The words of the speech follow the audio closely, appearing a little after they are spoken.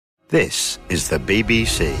This is the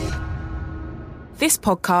BBC. This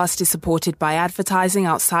podcast is supported by advertising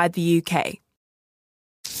outside the UK.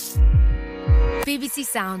 BBC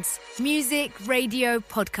Sounds. Music, radio,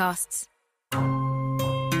 podcasts.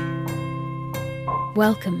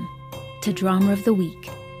 Welcome to Drama of the Week.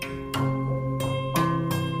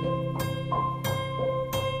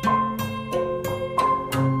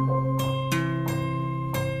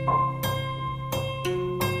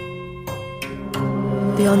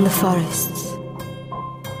 Beyond the forests,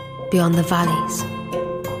 beyond the valleys,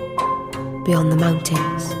 beyond the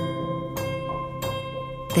mountains,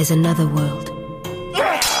 there's another world.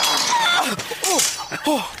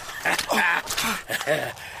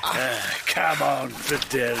 Come on,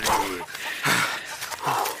 Fidelity.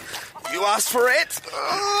 You asked for it?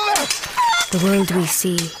 The world we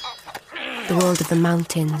see, the world of the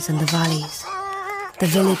mountains and the valleys, the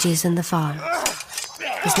villages and the farms,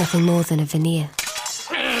 is nothing more than a veneer.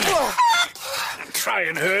 Try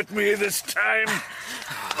and hurt me this time.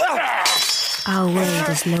 Our world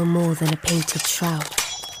is no more than a painted shroud,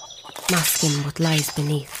 masking what lies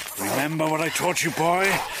beneath. Remember what I taught you, boy?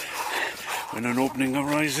 When an opening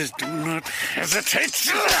arises, do not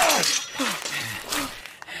hesitate.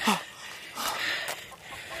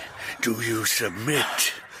 Do you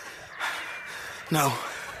submit? No.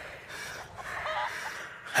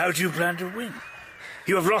 How do you plan to win?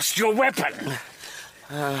 You have lost your weapon.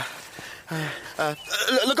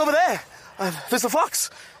 Look over there. There's the fox.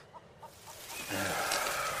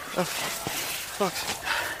 Fox.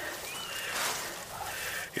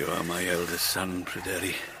 You are my eldest son,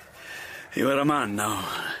 Pryderi. You are a man now.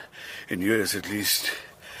 In years, at least.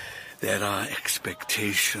 There are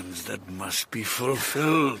expectations that must be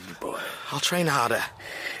fulfilled, boy. I'll train harder.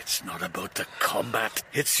 It's not about the combat.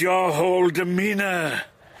 It's your whole demeanor.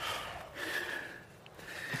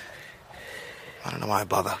 I don't know why I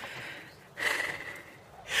bother.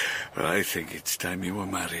 Well, I think it's time you were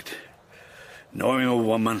married. Knowing a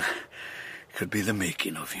woman could be the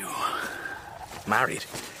making of you. Married?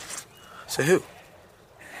 So who?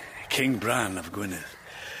 King Bran of Gwynedd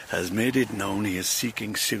has made it known he is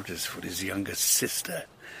seeking suitors for his youngest sister.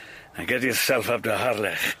 Now get yourself up to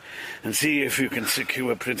Harlech and see if you can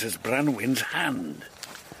secure Princess Branwen's hand.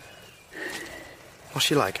 What's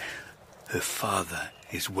she like? Her father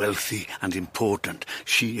is wealthy and important.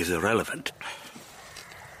 She is irrelevant.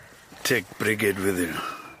 Take Brigid with you.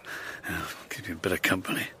 I'll keep you a bit of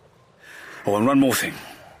company. Oh, and one more thing.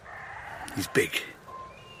 He's big.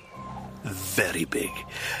 Very big.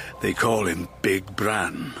 They call him Big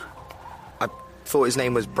Bran. I thought his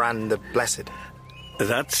name was Bran the Blessed.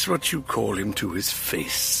 That's what you call him to his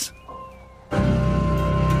face. From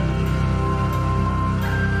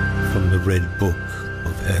the Red Book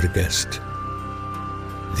of Ergest.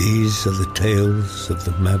 These are the tales of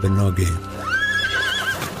the Mabinogi.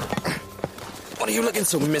 What are you looking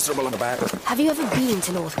so miserable about? Have you ever been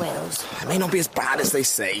to North Wales? It may not be as bad as they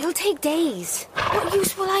say. It'll take days. What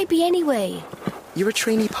use will I be anyway? You're a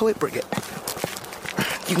trainee poet, Brigid.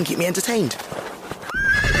 You can keep me entertained.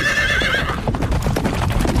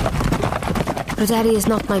 Pryderi is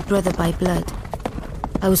not my brother by blood.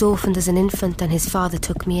 I was orphaned as an infant and his father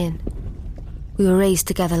took me in. We were raised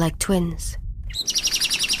together like twins.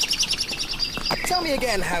 Tell me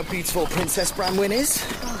again how beautiful Princess Branwen is.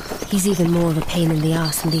 He's even more of a pain in the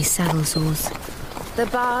arse than these saddle sores. The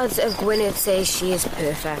bards of Gwynedd say she is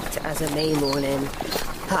perfect as a May morning.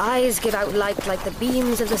 Her eyes give out light like the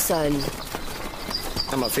beams of the sun.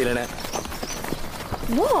 I'm not feeling it.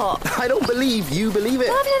 What? I don't believe you believe it.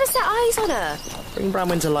 Well, I've never set eyes on her. Bring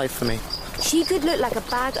Branwen to life for me. She could look like a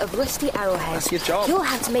bag of rusty arrowheads. That's your job. You'll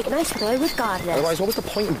have to make nice with her regardless. Otherwise, what was the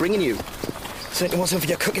point in bringing you? Certainly wasn't for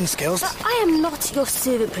your cooking skills. But I am not your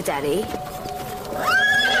servant, Pryderi.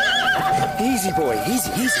 Easy, boy. Easy.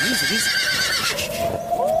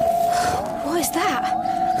 What is that?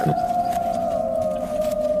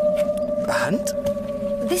 A hunt?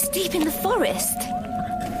 This deep in the forest?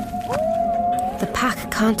 The pack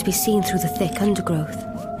can't be seen through the thick undergrowth,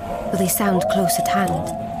 but they sound close at hand.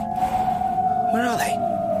 Where are they?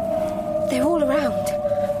 They're all around.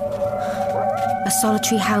 A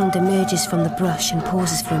solitary hound emerges from the brush and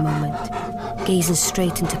pauses for a moment, gazing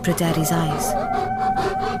straight into Pryderi's eyes.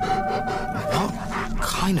 What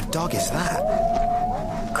kind of dog is that?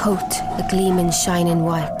 Coat a gleaming shining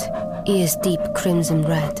white, ears deep crimson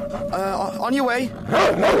red. On your way.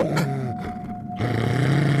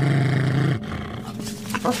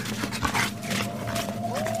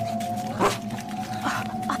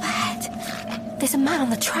 Up ahead. There's a man on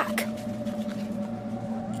the track.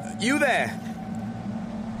 You there?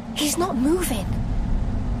 He's not moving.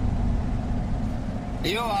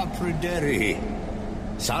 You are Pryderi,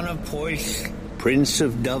 son of Pois, Prince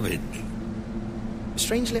of David.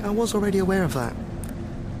 Strangely, I was already aware of that.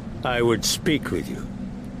 I would speak with you.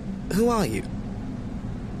 Who are you?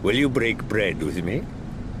 Will you break bread with me?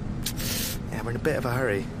 Yeah, we're in a bit of a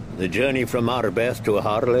hurry. The journey from Arbeth to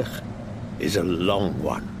Harlech is a long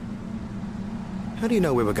one. How do you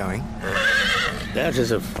know we were going? That is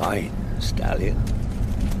a fine stallion.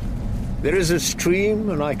 There is a stream,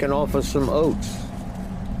 and I can offer some oats.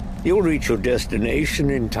 You'll reach your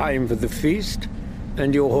destination in time for the feast,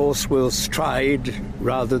 and your horse will stride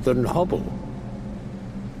rather than hobble.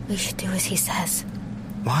 We should do as he says.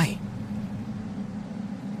 Why?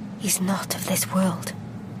 He's not of this world.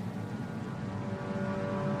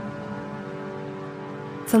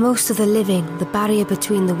 For most of the living, the barrier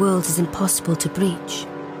between the worlds is impossible to breach.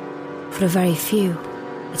 For a very few,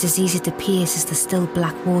 it is easy to pierce as the still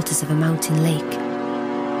black waters of a mountain lake.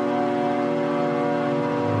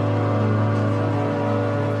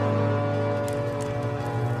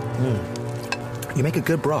 You make a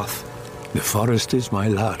good broth. The forest is my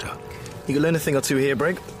larder. You can learn a thing or two here,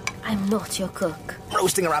 Brig. I'm not your cook.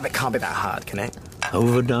 Roasting a rabbit can't be that hard, can it?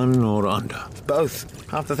 Overdone or under? Both.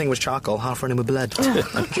 Half the thing was charcoal, half running with blood.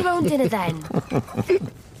 Cook your own dinner then.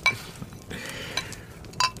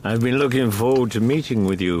 I've been looking forward to meeting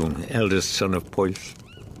with you, eldest son of Pois.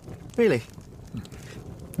 Really?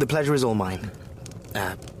 The pleasure is all mine.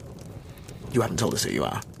 You haven't told us who you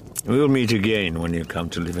are. We'll meet again when you come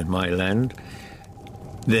to live in my land.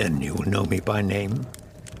 Then you will know me by name.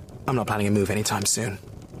 I'm not planning a move anytime soon.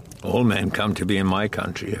 All men come to be in my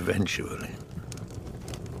country eventually.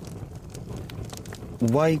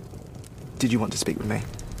 Why did you want to speak with me?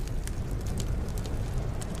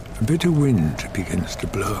 A bitter wind begins to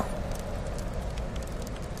blow.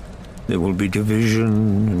 There will be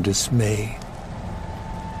division and dismay.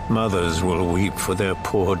 Mothers will weep for their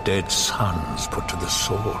poor dead sons put to the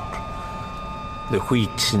sword. The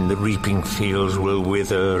wheat in the reaping fields will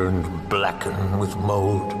wither and blacken with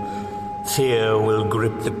mold. Fear will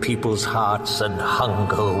grip the people's hearts and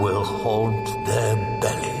hunger will haunt their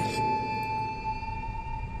bellies.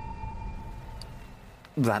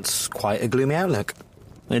 That's quite a gloomy outlook.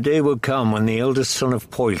 A day will come when the eldest son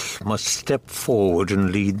of Pois must step forward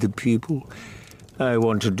and lead the people. I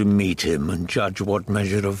wanted to meet him and judge what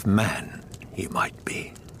measure of man he might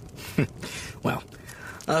be. Well,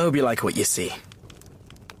 I hope you like what you see.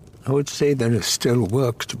 I would say there is still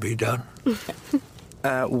work to be done.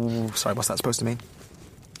 Sorry, what's that supposed to mean?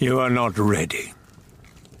 You are not ready.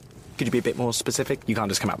 Could you be a bit more specific? You can't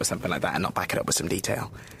just come up with something like that and not back it up with some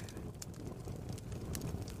detail.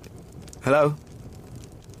 Hello?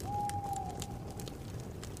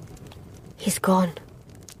 He's gone.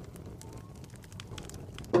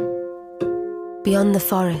 Beyond the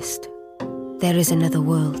forest, there is another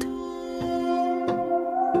world.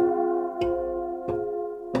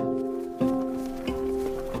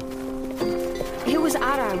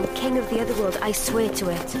 King of the other world, I swear to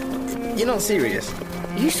it. You're not serious?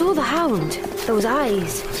 You saw the hound. Those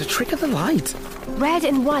eyes. It's a trick of the light. Red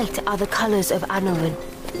and white are the colours of Anowin.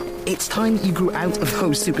 It's time you grew out of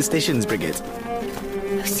those superstitions, Brigid.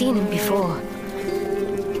 I've seen him before.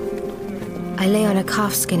 I lay on a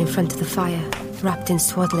calfskin in front of the fire, wrapped in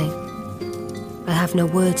swaddling. I have no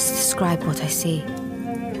words to describe what I see.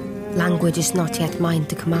 Language is not yet mine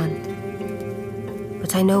to command.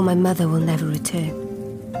 But I know my mother will never return.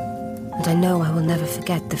 And I know I will never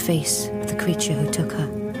forget the face of the creature who took her.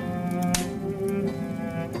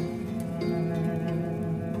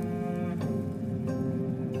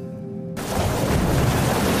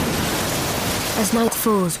 As night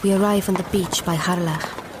falls, we arrive on the beach by Harlech.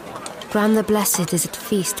 Bran the Blessed is at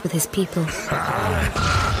feast with his people.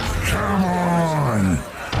 Come on!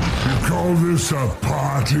 You call this a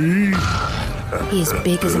party? He is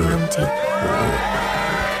big as a mountain.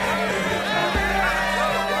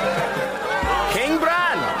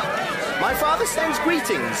 My father sends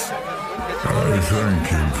greetings. I thank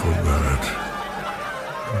him for that.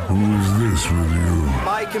 Who is this with you?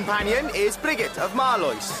 My companion is Brigid of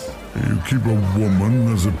Marlois. You keep a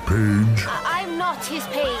woman as a page? I'm not his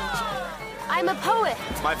page. I'm a poet.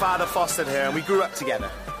 My father fostered her and we grew up together.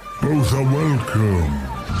 Both are welcome.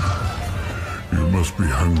 You must be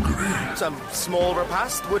hungry. Some small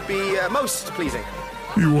repast would be most pleasing.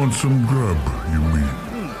 You want some grub, you mean?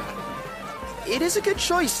 It is a good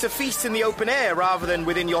choice to feast in the open air rather than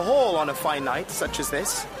within your hall on a fine night such as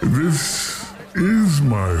this. This is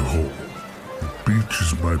my home. The beach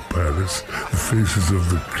is my palace. The faces of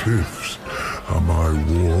the cliffs are my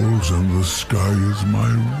walls, and the sky is my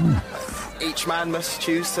roof. Each man must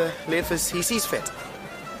choose to live as he sees fit.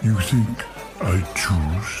 You think I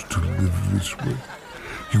choose to live this way.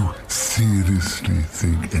 You seriously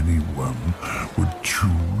think anyone would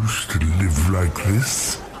choose to live like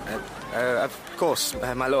this? Of course,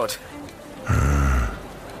 my lord. Have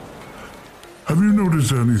you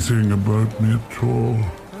noticed anything about me at all?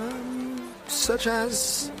 Such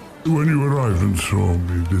as? When you arrived and saw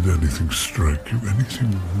me, did anything strike you?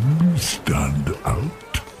 Anything really stand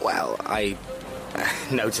out? Well, I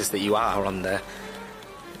noticed that you are on the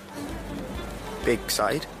big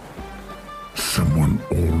side. Someone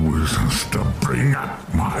always has to bring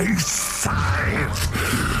up my side.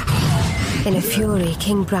 In a fury,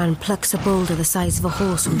 King Bran plucks a boulder the size of a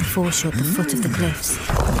horse from the foreshore at the foot of the cliffs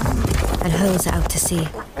and hurls it out to sea.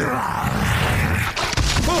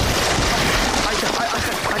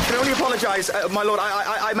 I can only apologise, my lord.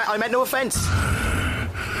 I meant no offence.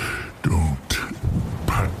 Don't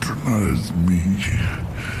patronise me,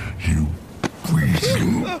 you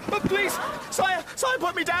weasel. Please, sire,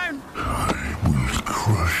 put me down. I will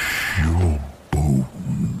crush your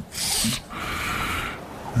bones.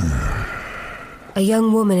 A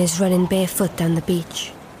young woman is running barefoot down the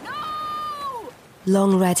beach. No!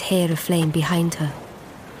 Long red hair aflame behind her.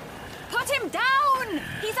 Put him down!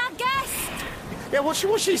 He's our guest! Yeah, what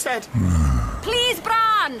she said. Please,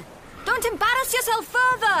 Bran! Don't embarrass yourself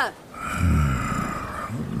further!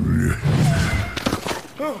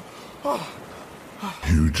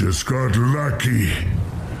 You just got lucky.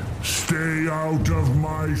 Stay out of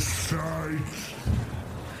my sight.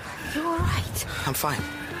 You all right? I'm fine.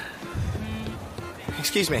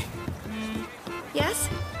 Excuse me. Yes?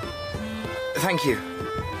 Thank you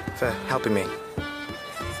for helping me. I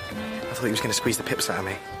thought he was going to squeeze the pips out of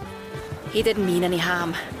me. He didn't mean any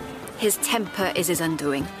harm. His temper is his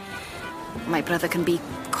undoing. My brother can be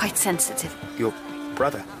quite sensitive. Your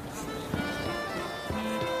brother?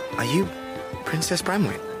 Are you Princess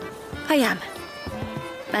Branwen? I am.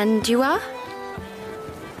 And you are?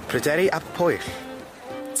 Pryderi ap Pwyll.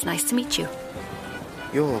 It's nice to meet you.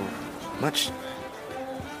 You're much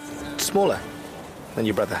smaller than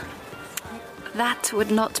your brother. That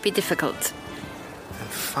would not be difficult. And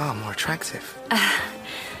far more attractive.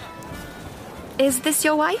 Is this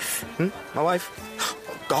your wife? My wife? Oh,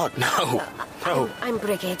 God, no. No. I'm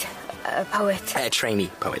Brigid, a poet. A trainee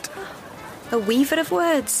poet. A weaver of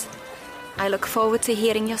words. I look forward to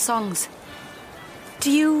hearing your songs. Do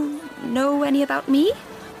you know any about me?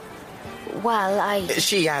 Well,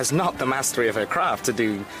 She has not the mastery of her craft to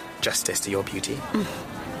do justice to your beauty.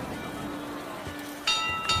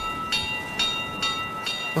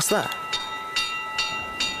 What's that?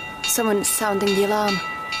 Someone's sounding the alarm.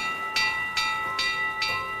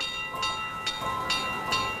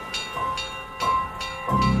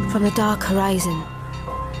 From the dark horizon,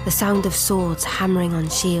 the sound of swords hammering on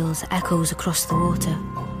shields echoes across the water,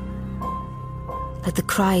 like the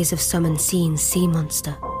cries of some unseen sea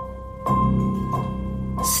monster,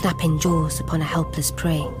 snapping jaws upon a helpless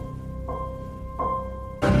prey.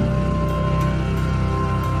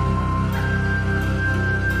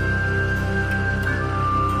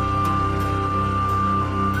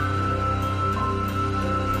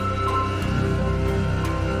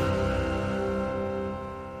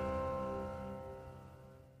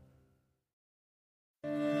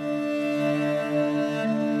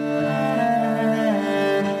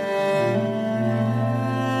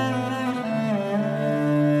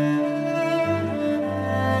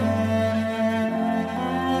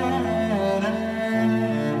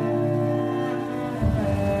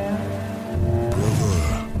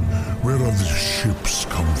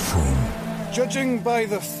 Judging by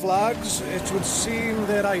the flags, it would seem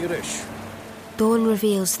they're Irish. Dawn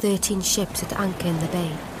reveals 13 ships at anchor in the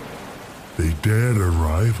bay. They dare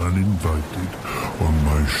arrive uninvited on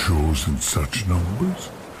my shores in such numbers.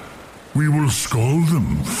 We will scold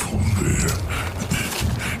them for their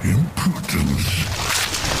impudence.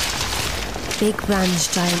 Big Bran's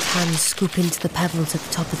giant hands scoop into the pebbles at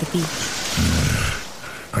the top of the beach.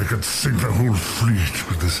 I could sink the whole fleet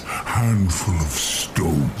with this handful of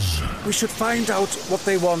stones. We should find out what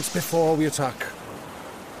they want before we attack.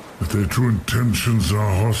 If their true intentions are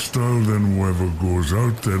hostile, then whoever goes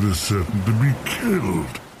out there is certain to be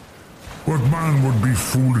killed. What man would be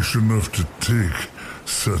foolish enough to take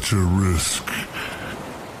such a risk?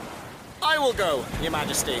 I will go, Your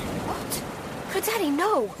Majesty. What? Pryderi,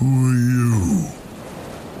 no. Who are you?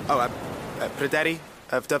 Oh, Pryderi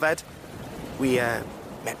of Dyfed. We,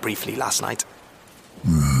 met briefly last night.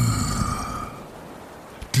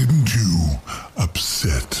 Didn't you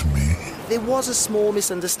upset me? There was a small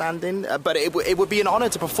misunderstanding, but it would be an honor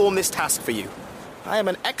to perform this task for you. I am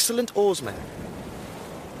an excellent oarsman.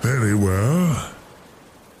 Very well.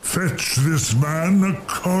 Fetch this man a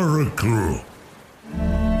coracle.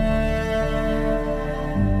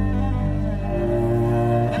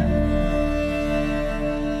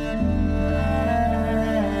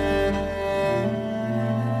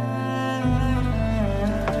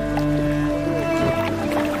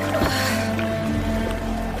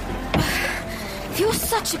 If you're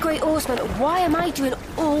such a great oarsman, why am I doing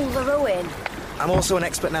all the rowing? I'm also an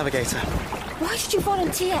expert navigator. Why did you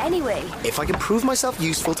volunteer anyway? If I can prove myself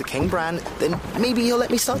useful to King Bran, then maybe he'll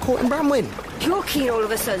let me start courting Branwen. You're keen all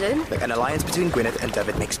of a sudden. Look, an alliance between Gwyneth and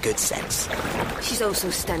David makes good sense. She's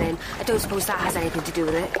also stunning. I don't suppose that has anything to do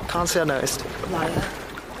with it. Can't say I noticed. Liar.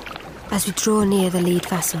 As we draw near the lead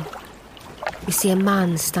vessel, we see a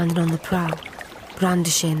man standing on the prow,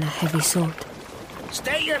 brandishing a heavy sword.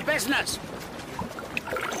 State your business.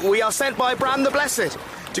 We are sent by Bran the Blessed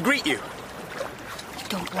to greet you. I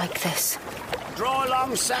don't like this. Draw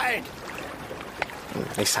alongside.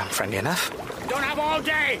 They sound friendly enough. Don't have all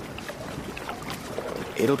day.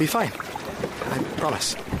 It'll be fine. I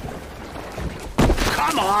promise.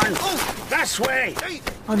 Come on! Oh, this way!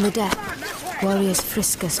 On the deck, warriors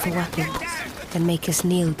frisk us for weapons, then make us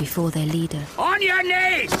kneel before their leader. On your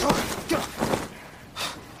knees!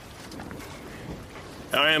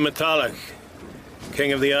 I am Matalik,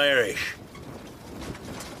 King of the Irish.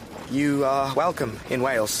 You are welcome in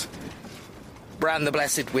Wales. Bran the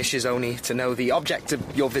Blessed wishes only to know the object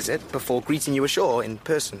of your visit before greeting you ashore in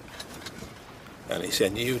person. And he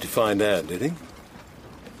sent you to find out, did he?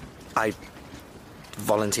 I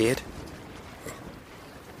volunteered.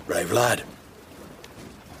 Brave lad.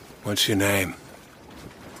 What's your name?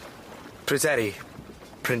 Pryderi,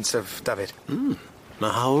 Prince of David. Now,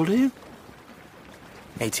 how old are you?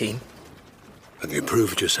 18. Have you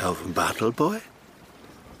proved yourself in battle, boy?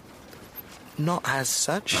 Not as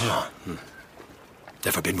such.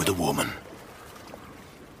 Never been with a woman?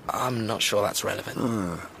 I'm not sure that's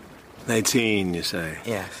relevant. 18, you say?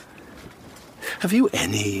 Yes. Have you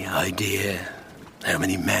any idea how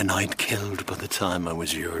many men I'd killed by the time I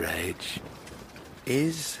was your age?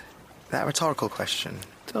 Is that a rhetorical question?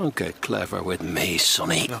 Don't get clever with me,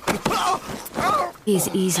 sonny. He is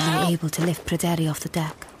easily able to lift Pryderi off the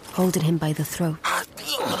deck, holding him by the throat.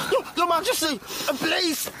 Your Majesty,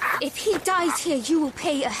 please! If he dies here, you will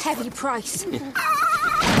pay a heavy price.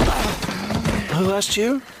 Who asked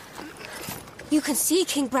you? You can see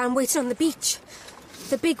King Bran waiting on the beach.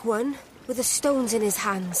 The big one, with the stones in his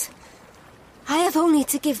hands. I have only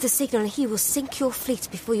to give the signal and he will sink your fleet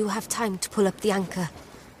before you have time to pull up the anchor.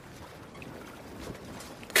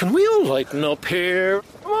 Can we all lighten up here?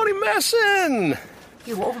 I'm only messing.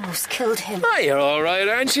 You almost killed him. Ah, you're all right,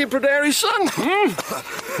 aren't you, Pryderi, son?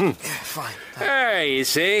 Fine. There, you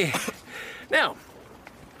see. Now,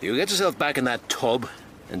 you get yourself back in that tub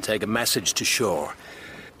and take a message to shore.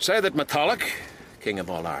 Say that Matalik, King of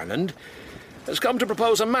all Ireland, has come to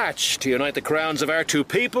propose a match to unite the crowns of our two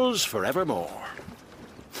peoples forevermore.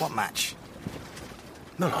 What match?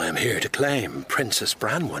 Well, I am here to claim Princess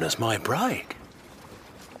Branwen as my bride.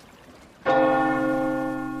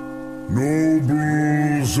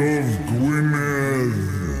 Nobles of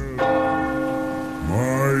Gwynedd,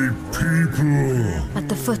 my people. At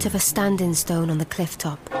the foot of a standing stone on the cliff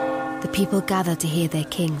top, the people gather to hear their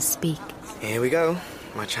king speak. Here we go.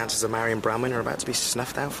 My chances of marrying Branwen are about to be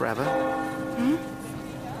snuffed out forever.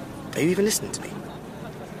 Are you even listening to me?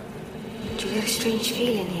 Do you get a strange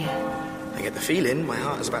feeling here? I get the feeling my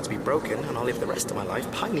heart is about to be broken and I'll live the rest of my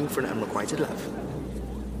life pining for an unrequited love.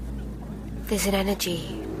 There's an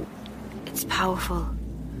energy. It's powerful.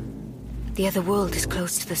 The other world is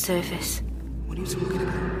close to the surface. What are you talking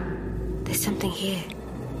about? There's something here.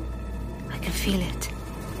 I can feel it.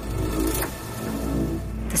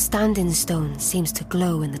 The standing stone seems to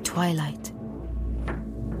glow in the twilight.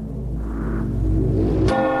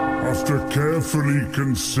 After carefully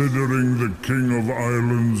considering the King of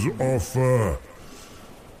Ireland's offer,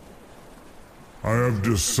 I have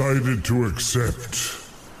decided to accept.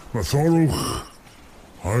 Mathoruch,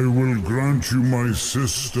 I will grant you my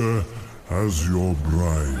sister as your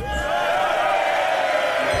bride.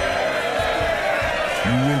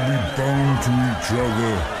 You will be bound to each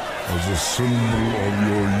other as a symbol of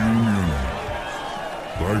your union.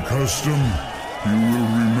 By custom, you will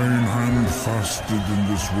remain hand-fasted in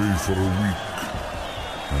this way for a week,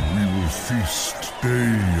 and we will feast day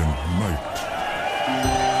and night.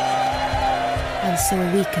 And so a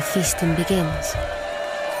week of feasting begins.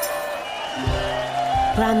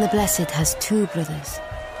 Bran the Blessed has two brothers.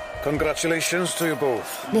 Congratulations to you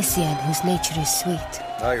both. Nisian, whose nature is sweet.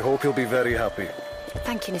 I hope you'll be very happy.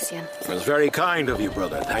 Thank you, Nisian. It was very kind of you,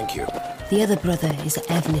 brother. Thank you. The other brother is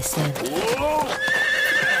Nisian.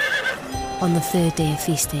 On the third day of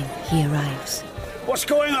feasting, he arrives. What's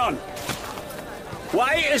going on?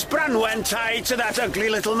 Why is Branwen tied to that ugly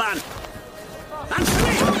little man? Answer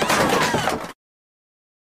me!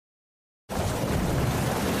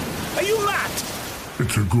 Are you mad?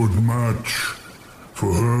 It's a good match.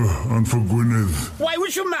 For her and for Gwynedd. Why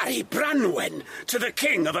would you marry Branwen to the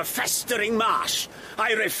king of a festering marsh?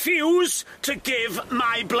 I refuse to give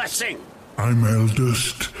my blessing. I'm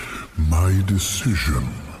eldest. My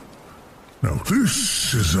decision. Now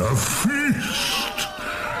this is a feast,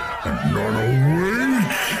 and not a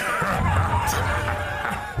wake.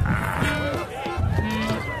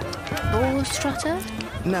 Boar's trotter?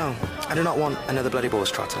 No, I do not want another bloody boar's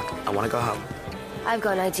trotter. I want to go home. I've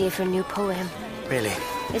got an idea for a new poem. Really?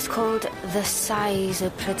 It's called The Sighs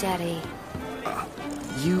of Pryderi.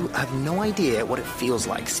 You have no idea what it feels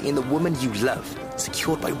like seeing the woman you love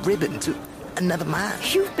secured by ribbon to another man.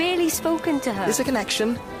 You've barely spoken to her. There's a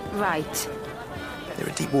connection. Right. There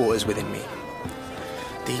are deep waters within me.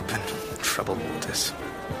 Deep and troubled waters.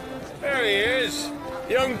 There he is.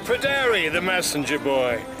 Young Pryderi, the messenger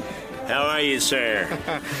boy. How are you, sir?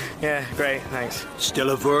 Yeah, great, thanks. Still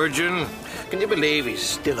a virgin? Can you believe he's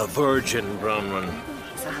still a virgin, Bronwyn?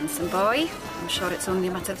 He's a handsome boy. I'm sure it's only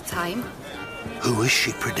a matter of time. Who is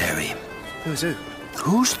she, Pryderi? Who's who?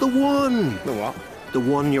 Who's the one? The what? The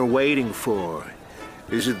one you're waiting for.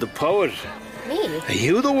 Is it the poet? Me? Are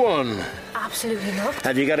you the one? Absolutely not.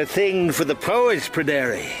 Have you got a thing for the poets,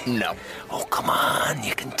 Pryderi? No. Oh, come on,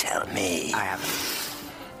 you can tell me. I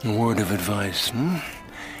haven't. A word of advice,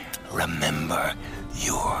 Remember,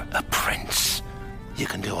 you're a prince. You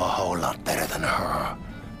can do a whole lot better than her.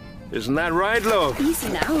 Isn't that right, love? Easy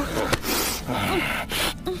now.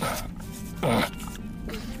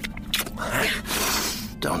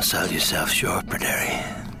 Don't sell yourself short,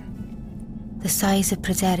 Pryderi. The sighs of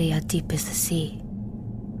Pryderi are deep as the sea.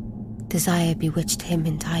 Desire bewitched him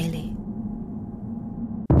entirely.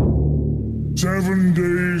 7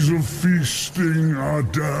 days of feasting are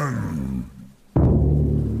done.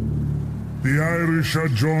 The Irish are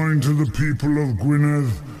joined to the people of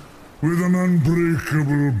Gwynedd with an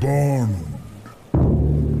unbreakable bond.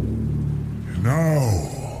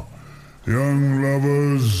 Now, young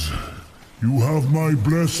lovers, you have my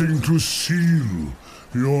blessing to seal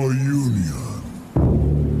your union.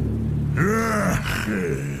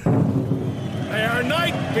 May our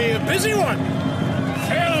night be a busy one,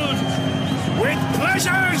 filled with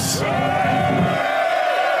pleasures!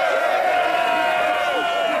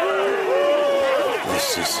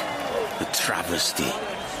 This is a travesty.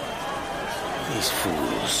 These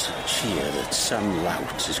fools cheer that some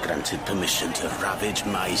lout has granted permission to ravage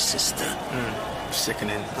my sister.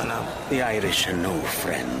 Sickening, I know. The Irish are no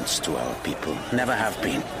friends to our people. Never have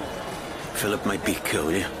been. Philip might be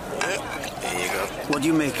killed, yeah? Here you go. What do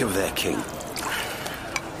you make of their king?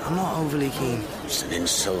 I'm not overly keen. It's an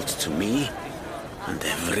insult to me and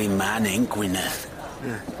every man in Gwynedd.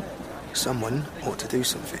 Yeah. Someone ought to do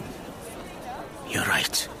something. You're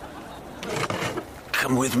right.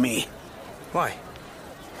 Come with me. Why?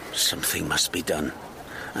 Something must be done,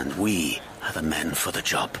 and we are the men for the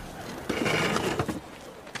job.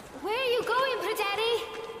 Where are you going, Pryderi?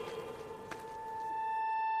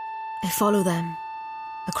 I follow them,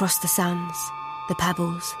 across the sands, the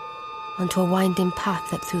pebbles, onto a winding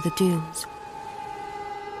path up through the dunes.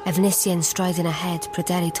 Evnisian striding ahead,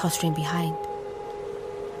 Pryderi tottering behind.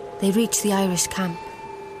 They reach the Irish camp.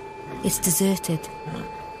 It's deserted.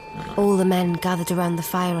 All the men gathered around the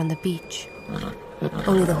fire on the beach.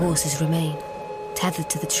 Only the horses remain, tethered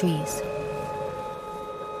to the trees.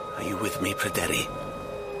 Are you with me, Pryderi?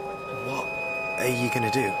 What are you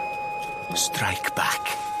gonna do? Strike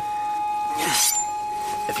back.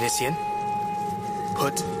 Evnisian,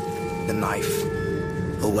 put the knife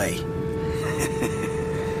away.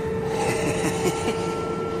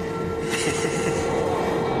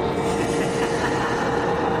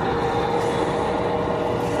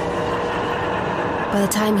 By the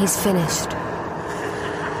time he's finished,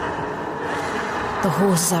 the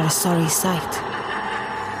horses are a sorry sight.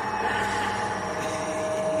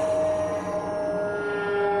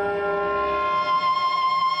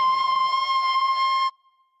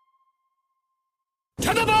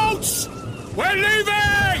 To the boats! We're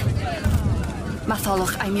leaving!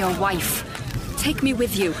 Matholwch, I'm your wife. Take me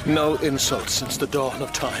with you. No insult since the dawn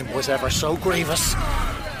of time was ever so grievous.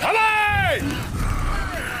 Come on!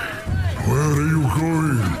 Where are you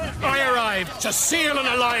going? I bribed to seal an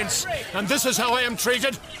alliance, and this is how I am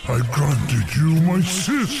treated. I granted you my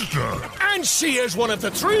sister. And she is one of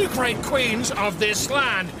the 3 great queens of this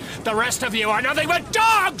land. The rest of you are nothing but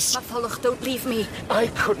dogs! Mafolwch, don't leave me. I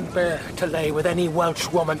couldn't bear to lay with any Welsh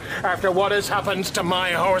woman after what has happened to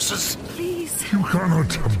my horses. Please. You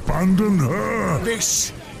cannot abandon her.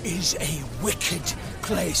 This is a wicked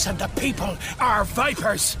place, and the people are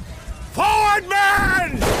vipers. Forward,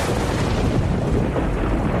 men!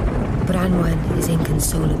 Branwen is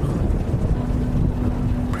inconsolable.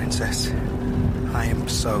 Princess, I am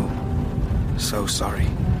so sorry.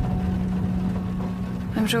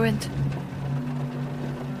 I'm ruined.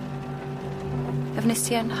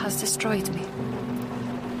 Efnisien has destroyed me.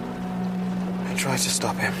 I tried to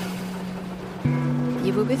stop him.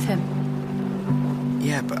 You were with him?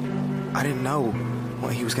 Yeah, but I didn't know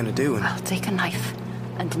what he was going to do. Well, take a knife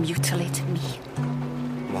and mutilate me.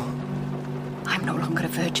 What? I'm no longer a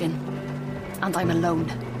virgin. And I'm alone.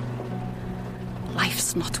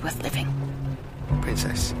 Life's not worth living.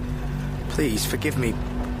 Princess, please forgive me.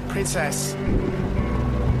 Princess!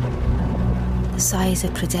 The sighs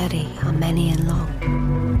of Pryderi are many and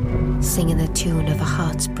long, singing the tune of a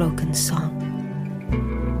heart's broken song.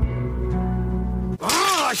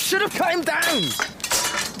 Oh, I should have cut him down!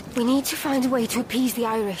 We need to find a way to appease the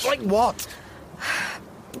Irish. Like what?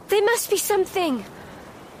 There must be something.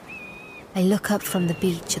 I look up from the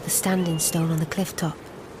beach at the standing stone on the cliff top,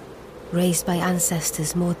 raised by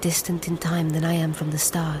ancestors more distant in time than I am from the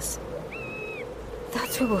stars.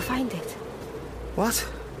 That's where we'll find it. What?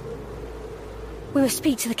 We must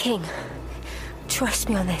speak to the king. Trust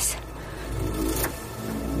me on this.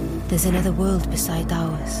 There's another world beside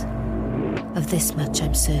ours. Of this much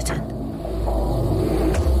I'm certain.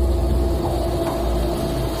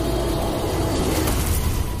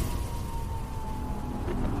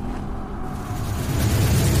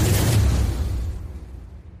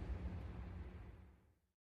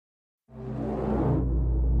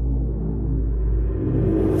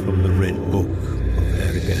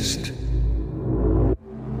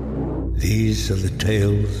 These are the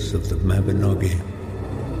tales of the Mabinogi.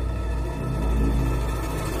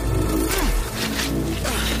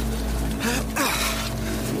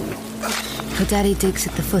 Pryderi digs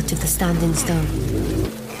at the foot of the standing stone.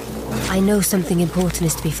 I know something important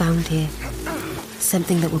is to be found here.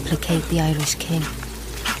 Something that will placate the Irish king.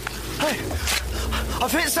 Hey,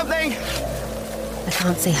 I've hit something! I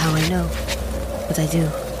can't say how I know, but I do.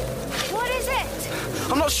 What is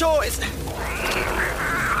it? I'm not sure, it's...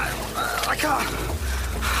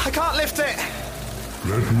 I can't lift it.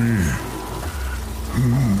 Let me.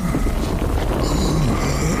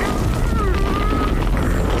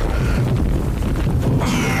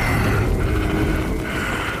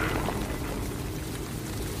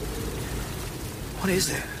 What is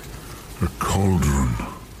it? A cauldron.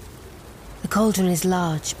 The cauldron is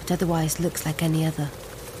large, but otherwise looks like any other.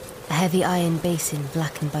 A heavy iron basin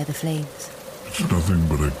blackened by the flames. It's nothing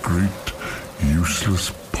but a great,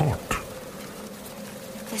 useless pot.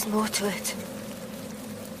 There's more to it.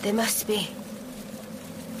 There must be.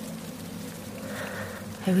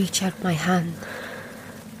 I reach out my hand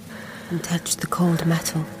and touch the cold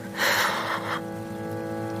metal.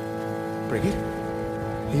 Brigid?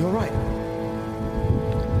 Are you alright?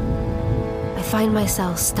 I find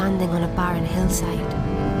myself standing on a barren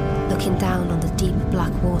hillside, looking down on the deep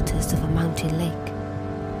black waters of a mountain lake.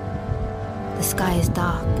 The sky is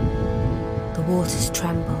dark, the waters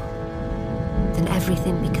tremble, then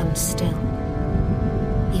everything becomes still.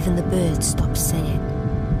 Even the birds stop singing.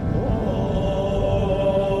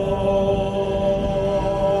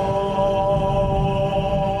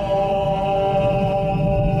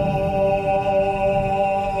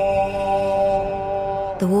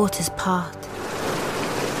 The waters part,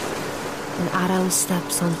 and Aran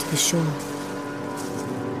steps onto the shore.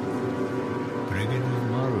 Brigid of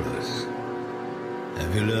Marvelous.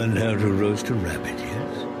 Have you learned how to roast a rabbit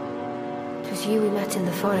yet? It was you we met in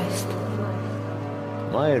the forest.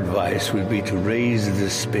 My advice would be to raise the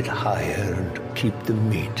spit higher and keep the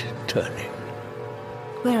meat turning.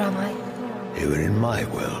 Where am I? You are in my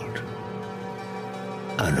world.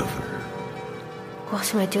 Anovan.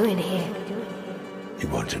 What am I doing here? You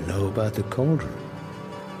want to know about the cauldron?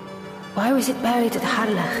 Why was it buried at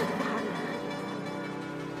Harlech?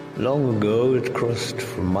 Long ago it crossed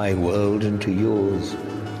from my world into yours.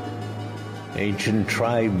 Ancient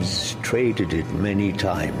tribes traded it many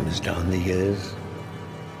times down the years.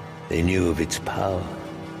 They knew of its power.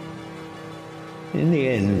 In the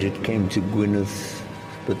end it came to Gwyneth,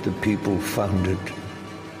 but the people found it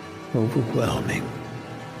overwhelming.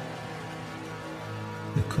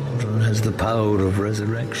 The cauldron has the power of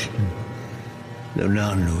resurrection. though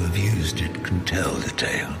none who have used it can tell the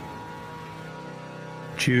tale.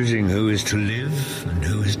 Choosing who is to live and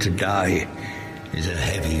who is to die is a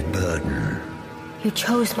heavy burden. You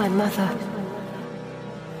chose my mother.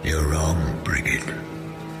 You're wrong, Brigid.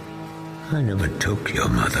 I never took your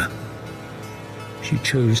mother. She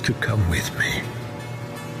chose to come with me.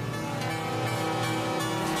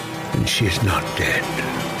 And she is not dead.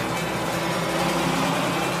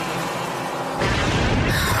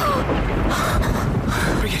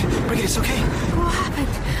 Brigid, it's okay. What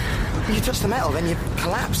happened? You touched the metal, then you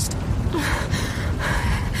collapsed.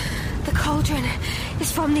 The cauldron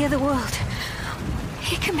is from the other world.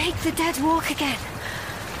 It can make the dead walk again.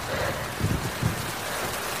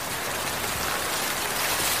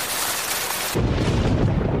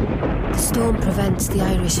 The storm prevents the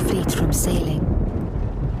Irish fleet from sailing.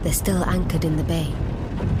 They're still anchored in the bay.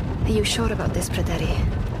 Are you sure about this, Pryderi?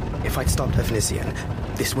 If I'd stopped Efnisien,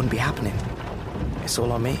 this wouldn't be happening. It's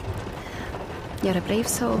all on me. You're a brave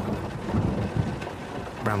soul.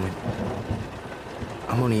 Branwen,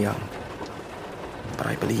 I'm only young, but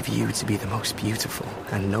I believe you to be the most beautiful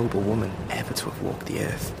and noble woman ever to have walked the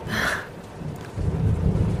earth.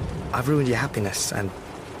 I've ruined your happiness, and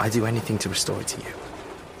I'd do anything to restore it to you.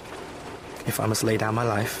 If I must lay down my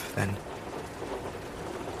life, then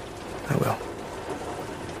I will.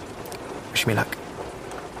 Wish me luck.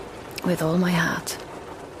 With all my heart.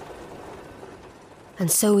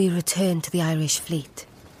 And so we return to the Irish fleet.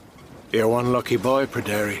 You're one lucky boy,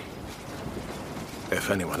 Pryderi. If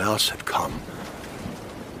anyone else had come,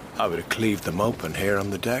 I would have cleaved them open here on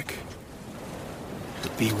the deck.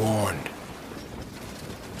 But be warned.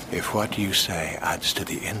 If what you say adds to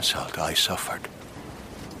the insult I suffered,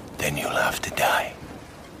 then you'll have to die.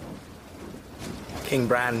 King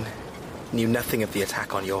Bran knew nothing of the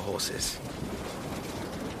attack on your horses.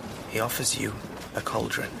 He offers you a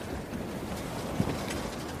cauldron.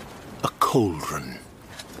 A cauldron?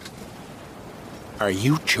 Are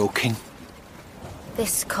you joking?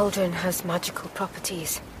 This cauldron has magical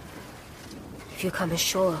properties. If you come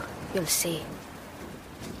ashore, you'll see.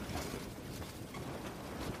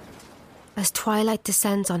 As twilight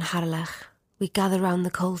descends on Harlech, we gather round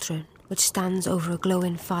the cauldron, which stands over a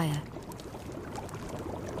glowing fire.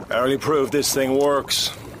 Early proof this thing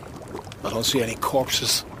works. I don't see any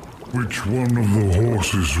corpses. Which one of the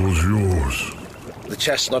horses was yours? The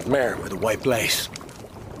chestnut mare with the white lace.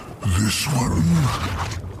 This one?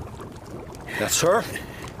 That's her.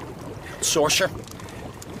 Sorcerer.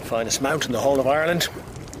 Finest mount in the whole of Ireland.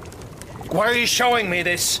 Why are you showing me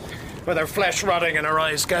this? With her flesh rotting and her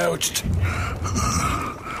eyes gouged.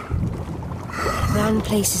 Bran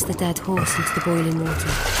places the dead horse into the boiling water.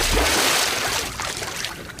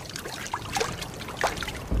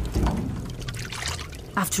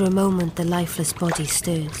 After a moment, the lifeless body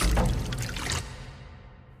stirs.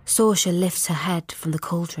 Sorcia lifts her head from the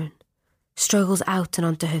cauldron, struggles out and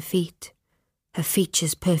onto her feet, her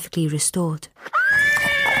features perfectly restored.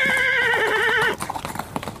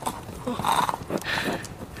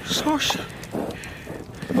 Sorcia,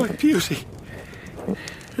 my beauty.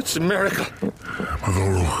 It's a miracle.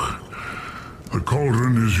 Mother, the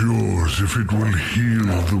cauldron is yours if it will heal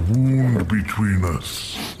the wound between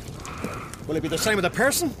us. Will it be the same with a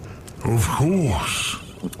person? Of course.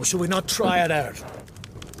 Or should we not try it out?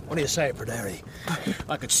 What do you say, Pryderi?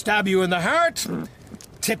 I could stab you in the heart,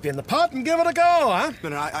 tip you in the pot and give it a go, huh?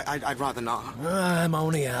 No, I'd rather not. I'm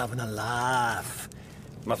only having a laugh.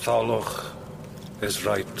 Matholwch is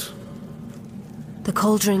right. The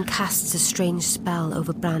cauldron casts a strange spell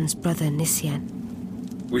over Bran's brother, Nisien.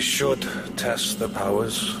 We should test the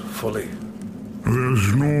powers fully.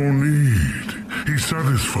 There's no need. He's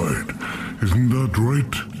satisfied. Isn't that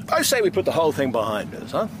right? I say we put the whole thing behind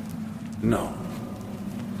us, huh? No.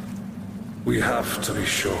 We have to be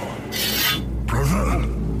sure. Brother?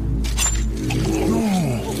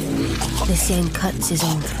 No! Nisien cuts his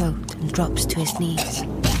own throat and drops to his knees.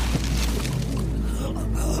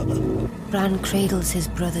 Bran cradles his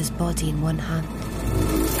brother's body in one hand,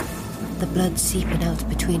 the blood seeping out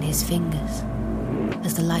between his fingers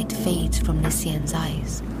as the light fades from Nisien's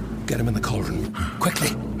eyes. Get him in the cauldron,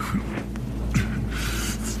 quickly.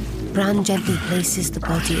 Bran gently places the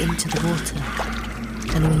body into the water,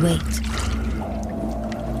 and we wait.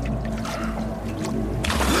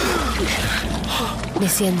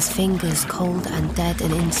 Nisien's fingers, cold and dead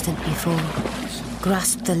an instant before,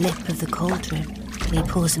 grasp the lip of the cauldron, and he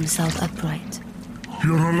pulls himself upright.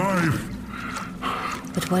 You're alive!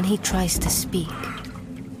 But when he tries to speak,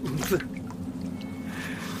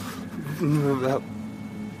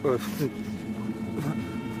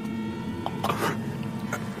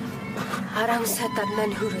 Aram said that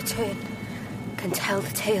none who return can tell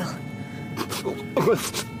the tale.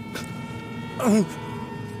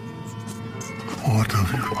 What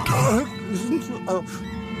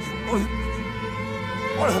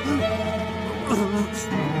have you done?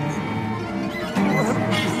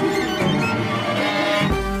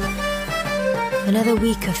 Another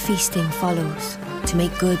week of feasting follows to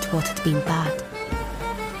make good what had been bad.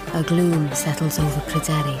 A gloom settles over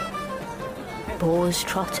Pryderi. Boars,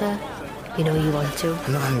 Trotter, you know you want to.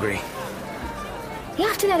 I'm not angry. You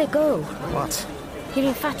have to let it go. What? Your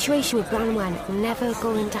infatuation with Branwen will never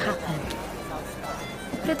going to happen.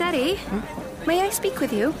 Pryderi, may I speak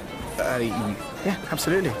with you? Yeah,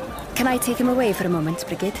 absolutely. Can I take him away for a moment,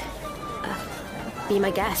 Brigid? Be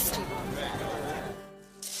my guest.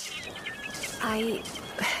 I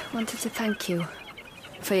wanted to thank you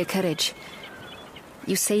for your courage.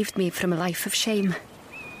 You saved me from a life of shame.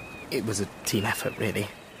 It was a team effort, really.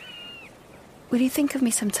 Will you think of me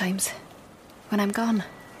sometimes, when I'm gone?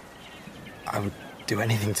 I would do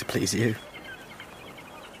anything to please you.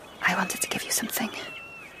 I wanted to give you something.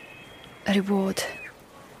 A reward.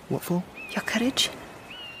 What for? Your courage.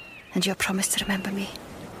 And your promise to remember me.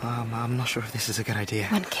 I'm not sure if this is a good idea.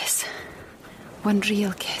 One kiss. One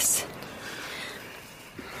real kiss.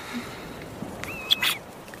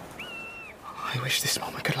 I wish this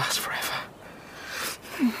moment could last forever.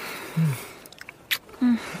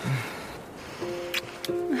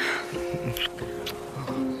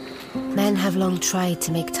 Men have long tried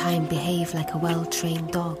to make time behave like a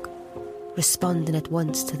well-trained dog, responding at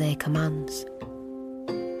once to their commands.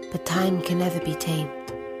 But time can never be tamed.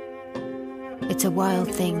 It's a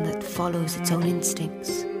wild thing that follows its own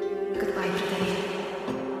instincts. Goodbye,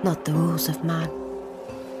 Pryderi. Not the rules of man.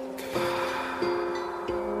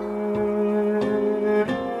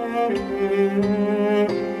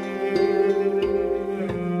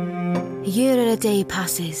 A year and a day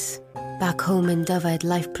passes. Back home in Dyfed,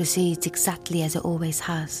 life proceeds exactly as it always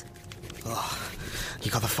has. Oh,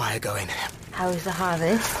 you got the fire going. How's the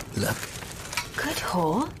harvest? Look. Good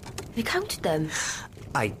whore. You counted them.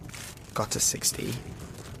 I got to 60,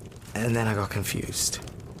 and then I got confused.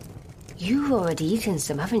 You've already eaten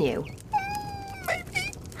some, haven't you?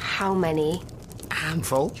 Maybe. How many? A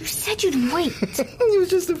handful. You said you'd wait. It was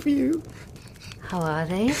just a few. How are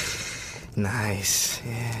they? Nice,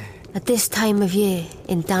 yeah. At this time of year,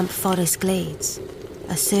 in damp forest glades,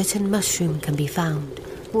 a certain mushroom can be found.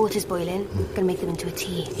 Water's boiling. Gonna make them into a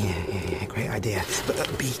tea. Yeah, great idea.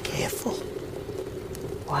 But be careful.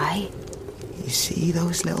 Why? You see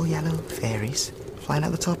those little yellow fairies flying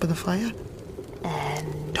at the top of the fire?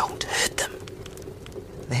 Don't hurt them.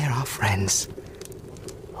 They're our friends.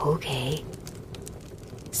 Okay.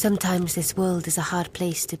 Sometimes this world is a hard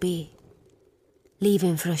place to be.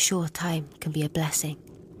 Leaving for a short time can be a blessing.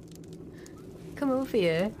 Come over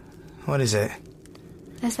here. What is it?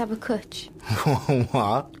 Let's have a cutch.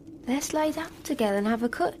 What? Let's lie down together and have a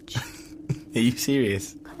cutch. Are you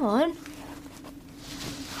serious? Come on.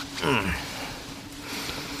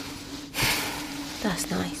 That's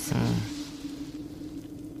nice.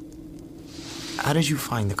 How did you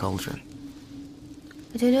find the cauldron?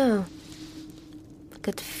 I don't know. I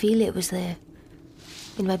could feel it was there.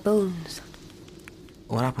 In my bones.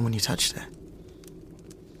 What happened when you touched it?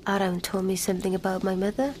 Aram told me something about my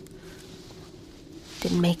mother.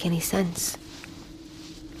 Didn't make any sense.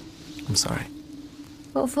 I'm sorry.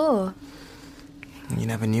 What for? You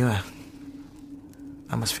never knew her.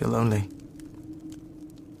 I must feel lonely.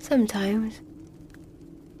 Sometimes.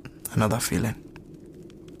 I know that feeling.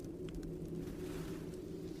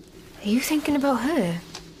 Are you thinking about her?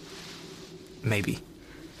 Maybe.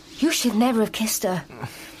 You should never have kissed her.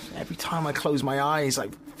 Every time I close my eyes, I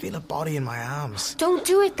feel a body in my arms. Don't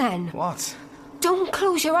do it then. What? Don't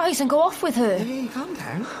close your eyes and go off with her. Hey, calm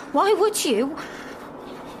down. Why would you?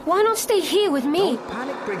 Why not stay here with me? Don't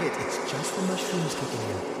panic, Brigid. It's just the mushrooms kicking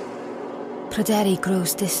in. Pryderi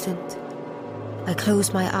grows distant. I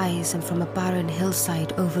close my eyes and from a barren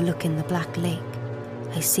hillside overlooking the Black Lake,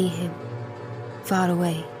 I see him, far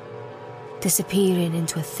away, disappearing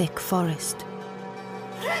into a thick forest.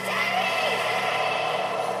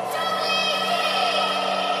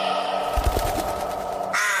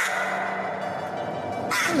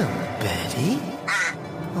 Hello, Birdie.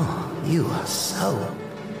 Oh, you are so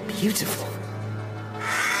beautiful.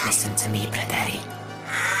 Listen to me, Pryderi.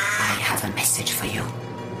 I have a message for you.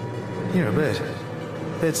 You're a bird.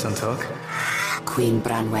 Birds don't talk. Queen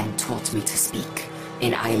Branwen taught me to speak.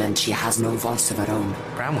 In Ireland, she has no voice of her own.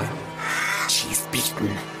 Branwen? She is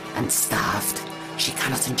beaten and starved. She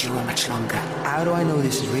cannot endure much longer. How do I know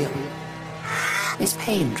this is real? Is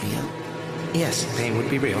pain real? Yes, pain would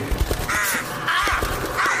be real.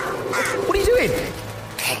 What are you doing?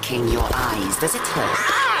 King, your eyes, does it hurt?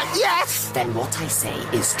 Ah, yes! Then what I say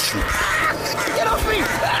is true. Get off me!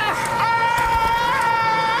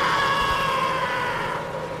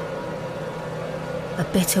 A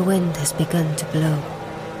bitter wind has begun to blow.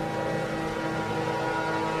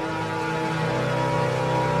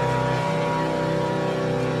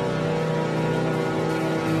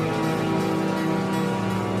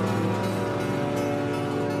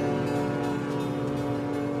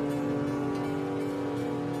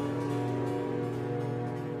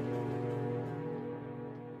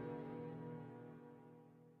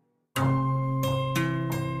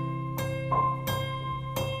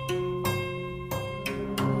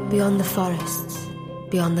 Beyond the forests,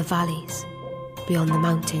 beyond the valleys, beyond the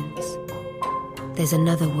mountains, there's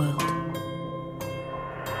another world.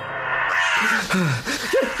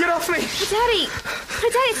 Get off me! Daddy!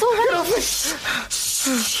 It's all right. Get off me!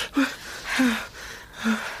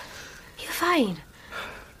 You're fine.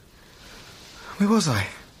 Where was I?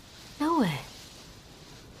 Nowhere.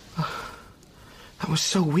 That was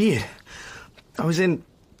so weird. I was in,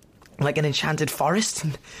 like, an enchanted forest,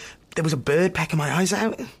 and there was a bird pecking my eyes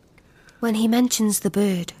out. When he mentions the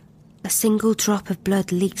bird, a single drop of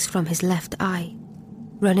blood leaks from his left eye,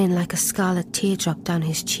 running like a scarlet teardrop down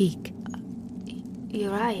his cheek.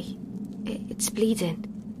 Your eye, it's bleeding.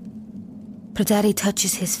 Pryderi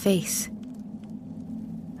touches his face.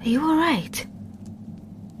 Are you all right?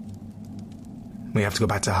 We have to go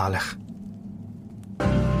back to Harlech.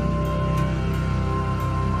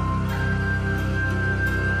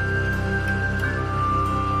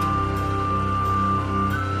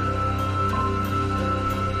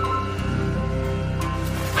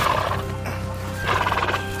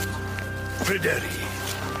 Pryderi,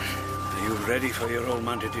 are you ready for your old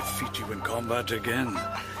man to defeat you in combat again?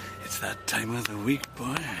 It's that time of the week,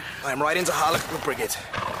 boy. I'm right into Harlech with Brigid.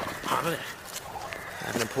 Harlech? I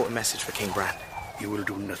have an important message for King Bran. You will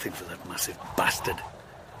do nothing for that massive bastard.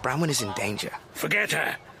 Branwen is in danger. Forget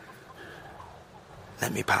her!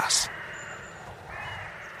 Let me pass.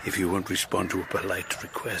 If you won't respond to a polite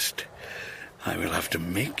request, I will have to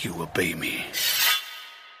make you obey me.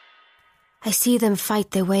 I see them fight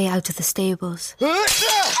their way out of the stables.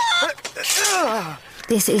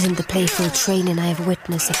 This isn't the playful training I have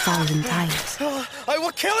witnessed 1,000 times. I will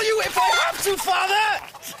kill you if I have to, Father!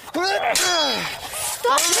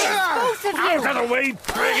 Stop this, both of you! Out of the way,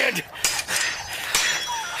 Brigid!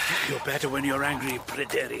 You're better when you're angry,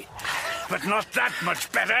 Pryderi, but not that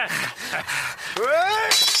much better.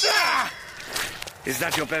 Is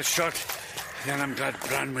that your best shot? Then I'm glad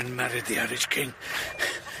Branwen married the Irish king.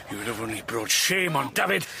 You would have only brought shame on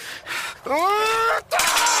David.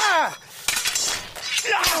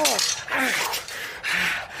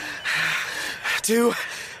 Do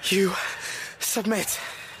you submit?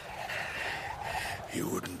 You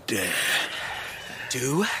wouldn't dare.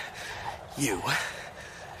 Do you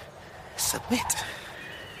submit?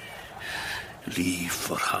 Leave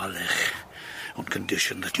for Harlech on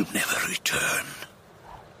condition that you never return.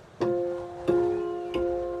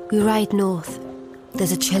 We ride north.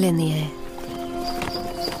 There's a chill in the air.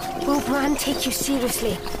 Will Bran take you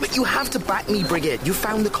seriously? But you have to back me, Brigid. You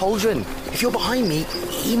found the cauldron. If you're behind me,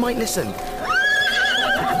 he might listen.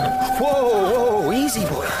 Whoa, easy,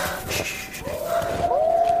 boy.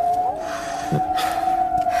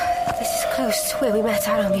 This is close to where we met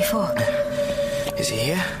Aaron before. Is he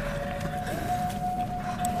here?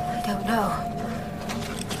 I don't know.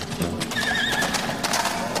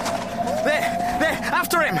 There,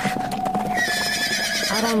 after him!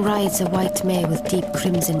 Aram rides a white mare with deep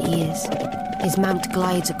crimson ears. His mount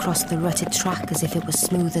glides across the rutted track as if it was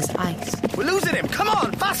smooth as ice. We're losing him! Come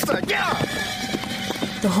on, faster! Yeah!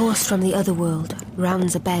 The horse from the other world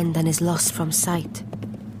rounds a bend and is lost from sight.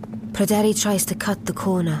 Pryderi tries to cut the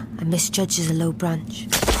corner and misjudges a low branch.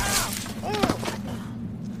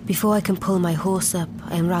 Before I can pull my horse up,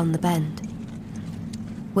 I am round the bend.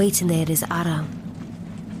 Waiting there is Aram.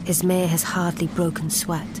 His mare has hardly broken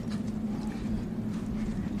sweat.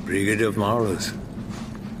 Brigid of Marlows,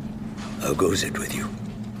 how goes it with you?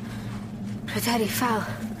 Pryderi fell.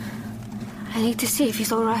 I need to see if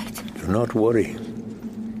he's all right. Do not worry.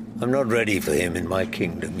 I'm not ready for him in my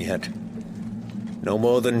kingdom yet. No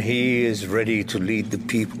more than he is ready to lead the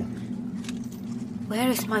people. Where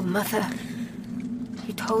is my mother?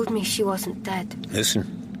 You told me she wasn't dead. Listen.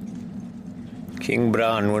 King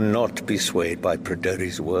Bran will not be swayed by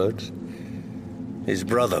Pryderi's words. His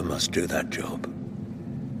brother must do that job.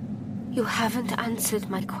 You haven't answered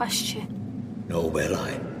my question. Nor will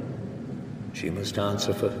I. She must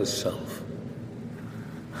answer for herself.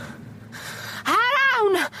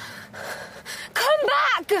 Around! Come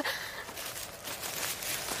back!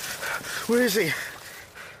 Where is he?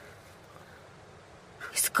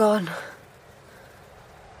 He's gone.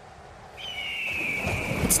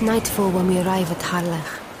 It's nightfall when we arrive at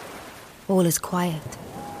Harlech. All is quiet.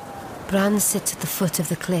 Bran sits at the foot of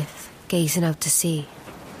the cliff, gazing out to sea,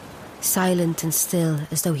 silent and still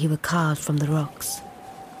as though he were carved from the rocks.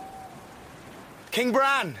 King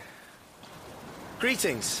Bran!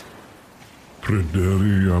 Greetings.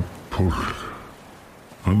 Pryderi ap Pwll.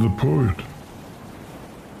 And the poet.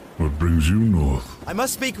 What brings you north? I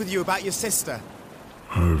must speak with you about your sister.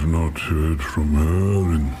 I've not heard from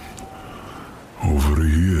her in over a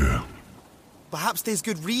year. Perhaps there's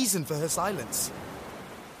good reason for her silence.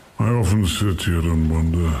 I often sit here and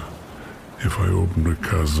wonder if I opened a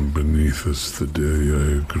chasm beneath us the day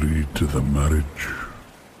I agreed to the marriage.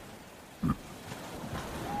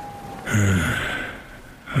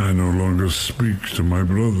 I no longer speak to my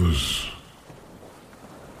brothers.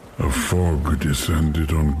 A fog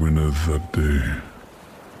descended on Gwynedd that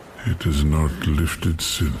day. It has not lifted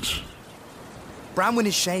since. Branwen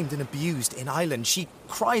is shamed and abused in Ireland. She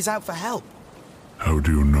cries out for help. How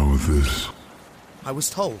do you know this? I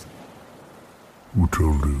was told. Who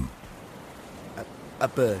told you? A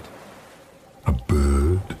bird. A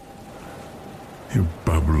bird? You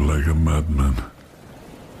babble like a madman.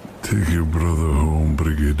 Take your brother home,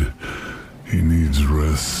 Brigid. He needs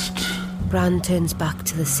rest. Bran turns back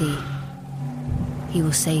to the sea. He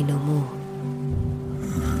will say no more.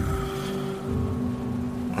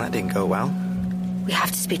 That didn't go well. We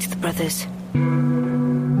have to speak to the brothers.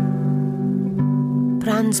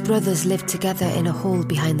 Bran's brothers live together in a hall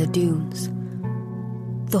behind the dunes.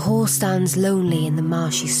 The hall stands lonely in the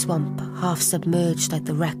marshy swamp, half submerged like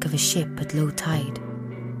the wreck of a ship at low tide.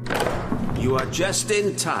 You are just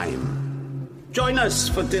in time. Join us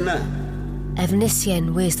for dinner.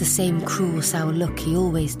 Evnisien wears the same cruel, sour look he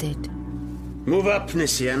always did. Move up,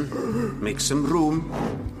 Nisien. Make some room.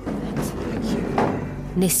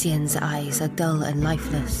 Nisien's eyes are dull and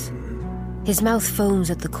lifeless. His mouth foams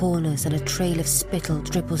at the corners and a trail of spittle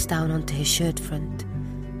dribbles down onto his shirt front.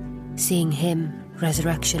 Seeing him,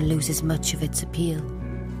 resurrection loses much of its appeal.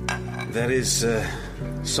 There is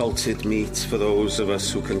salted meat for those of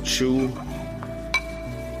us who can chew.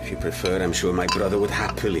 If you prefer, I'm sure my brother would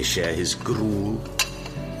happily share his gruel.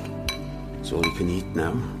 It's all you can eat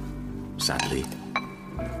now, sadly.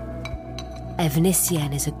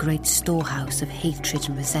 Evnisien is a great storehouse of hatred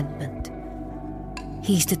and resentment.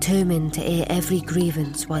 He's determined to air every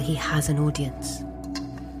grievance while he has an audience.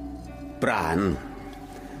 Bran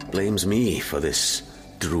blames me for this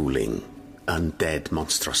drooling, undead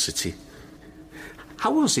monstrosity.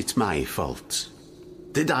 How was it my fault?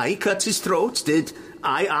 Did I cut his throat? Did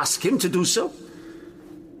I ask him to do so?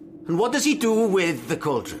 And what does he do with the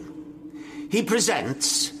cauldron? He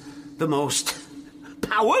presents the most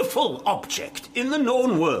powerful object in the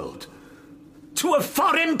known world to a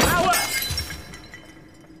foreign power.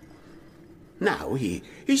 Now he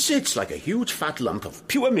sits like a huge fat lump of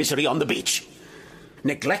pure misery on the beach,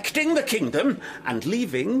 neglecting the kingdom and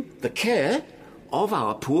leaving the care of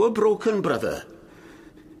our poor broken brother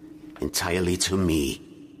entirely to me.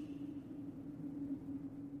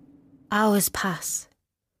 Hours pass.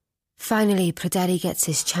 Finally, Pryderi gets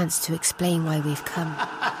his chance to explain why we've come.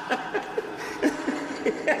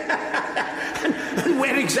 And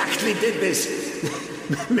where exactly did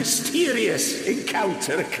this mysterious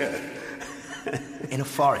encounter occur? In a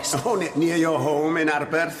forest. Oh, near your home in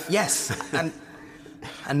Arberth? Yes, and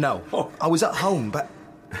no. Oh. I was at home, but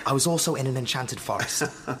I was also in an enchanted forest.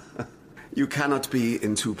 You cannot be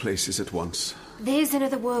in two places at once. There's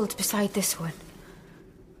another world beside this one.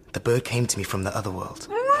 The bird came to me from the other world.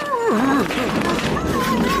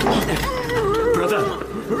 Brother,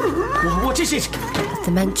 what is it? At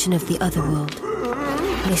the mention of the other world,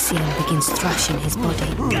 Nisien begins thrashing his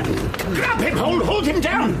body. Grab him! Hold him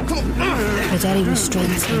down! Pryderi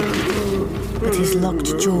restrains him, but his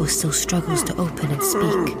locked jaw still struggles to open and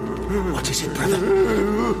speak. What is it, brother?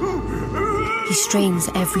 He strains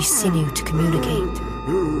every sinew to communicate,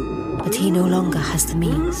 but he no longer has the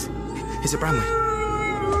means. Is it Branwen?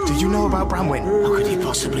 Do you know about Branwen? How could he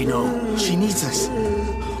possibly know? She needs us.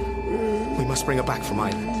 We must bring her back from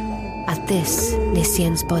Ireland. At this,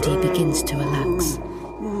 Nisien's body begins to relax.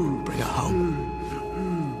 Bring her home.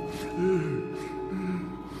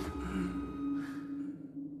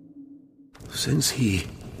 Since he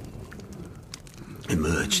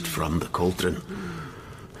emerged from the cauldron,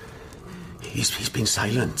 he's been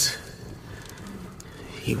silent.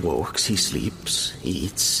 He walks, he sleeps, he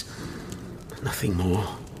eats. Nothing more.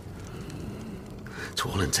 To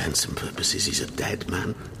all intents and purposes, he's a dead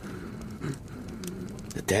man.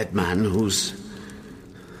 A dead man whose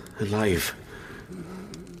alive.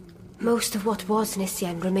 Most of what was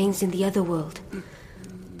Nisien remains in the other world.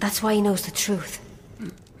 That's why he knows the truth.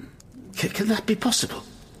 Can that be possible?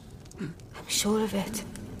 I'm sure of it.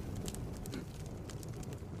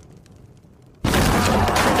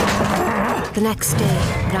 The next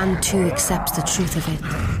day, Bran too accepts the truth of it.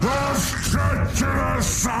 Those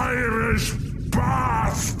treacherous Irish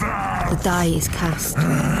bastards! The die is cast.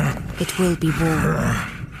 It will be war.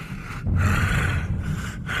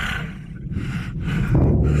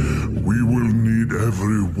 We will need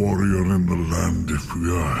every warrior in the land if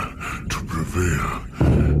we are to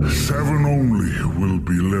prevail. 7 only will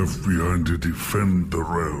be left behind to defend the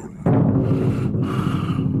realm.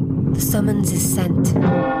 The summons is sent,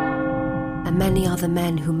 and many are the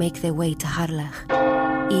men who make their way to Harlech,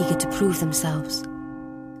 eager to prove themselves.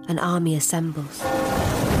 An army assembles.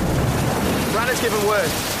 Bran has given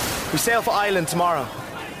word. We sail for Ireland tomorrow.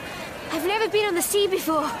 I've never been on the sea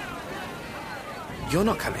before. You're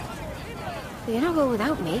not coming. You're not going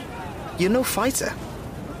without me. You're no fighter.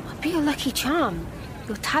 I'll be your lucky charm,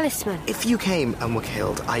 your talisman. If you came and were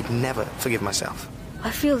killed, I'd never forgive myself.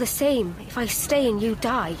 I feel the same if I stay and you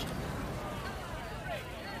die.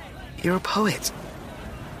 You're a poet.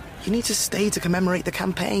 You need to stay to commemorate the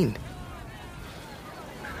campaign.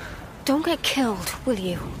 Don't get killed, will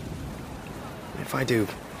you? If I do,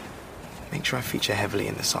 make sure I feature heavily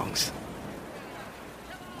in the songs.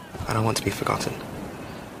 I don't want to be forgotten.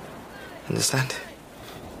 Understand?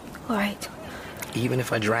 All right. Even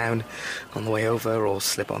if I drown on the way over or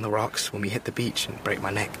slip on the rocks when we hit the beach and break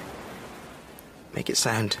my neck. Make it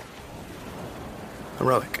sound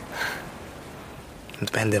heroic. I'm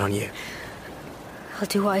depending on you. I'll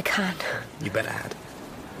do what I can. You better, Had.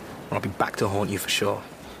 Or I'll be back to haunt you for sure.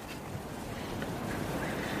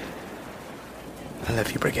 I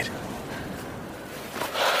love you, Brigid.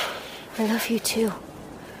 I love you too.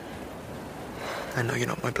 I know you're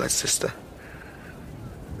not my blood sister,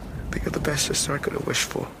 but you're the best sister I could have wished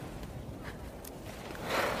for.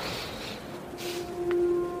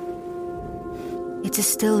 It's a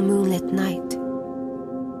still moonlit night.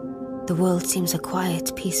 The world seems a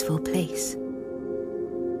quiet, peaceful place.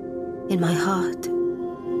 In my heart,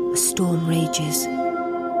 a storm rages.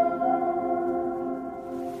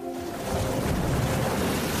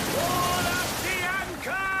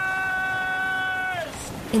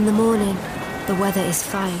 In the morning, the weather is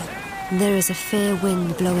fine, and there is a fair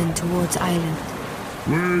wind blowing towards Ireland.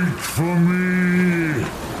 Wait for me!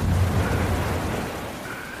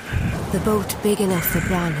 The boat big enough for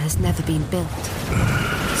Bran has never been built,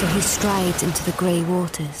 so he strides into the grey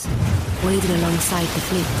waters, wading alongside the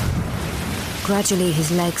fleet. Gradually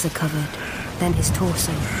his legs are covered, then his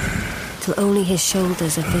torso, till only his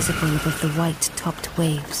shoulders are visible above the white-topped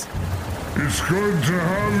waves. It's good to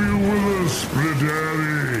have you with us,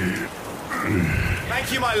 Pryderi.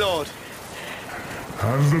 Thank you, my lord.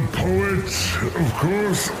 And the poet, of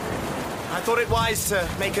course. I thought it wise to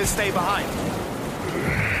make her stay behind.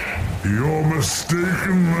 You're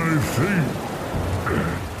mistaken, I think.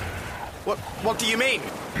 What do you mean?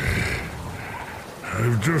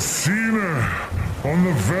 I've just seen her on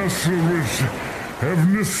the vessel which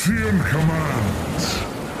Evnisian commands.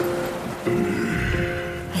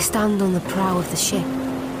 I stand on the prow of the ship,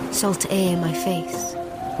 salt air in my face,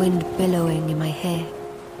 wind billowing in my hair,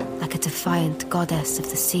 like a defiant goddess of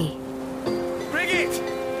the sea. Brigid!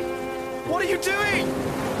 What are you doing?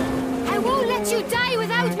 I won't let you die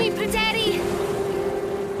without me, Pryderi!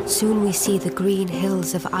 Soon we see the green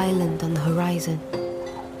hills of Ireland on the horizon,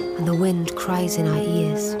 and the wind cries in our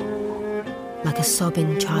ears, like a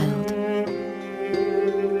sobbing child.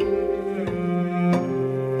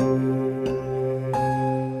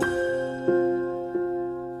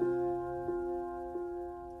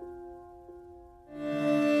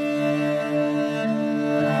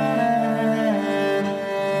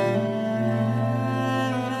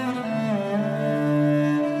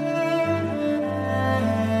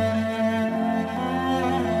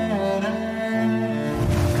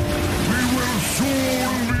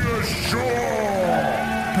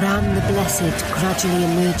 Bran the Blessed gradually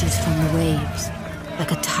emerges from the waves,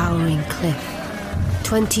 like a towering cliff.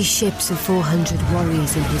 20 ships and 400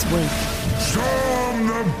 warriors in his wake. Storm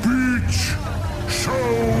the beach! Show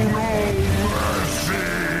no mercy!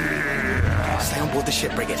 Stay on board the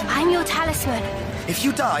ship, Brigid. I'm your talisman. If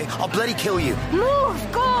you die, I'll bloody kill you.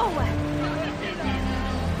 Move! Go!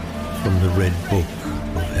 From the Red Book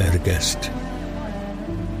of Ergest.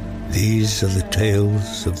 These are the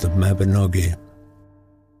tales of the Mabinogi.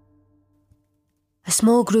 A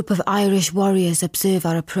small group of Irish warriors observe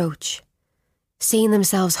our approach. Seeing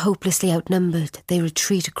themselves hopelessly outnumbered, they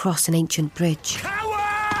retreat across an ancient bridge.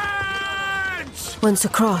 Cowards! Once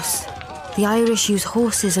across, the Irish use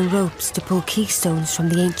horses and ropes to pull keystones from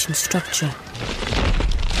the ancient structure.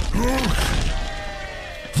 Look!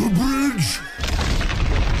 The bridge!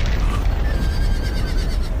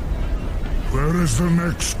 Where is the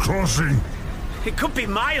next crossing? It could be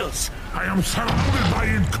miles. I am surrounded by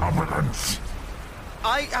incompetence.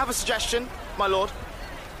 I have a suggestion, my lord.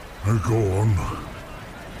 Go on.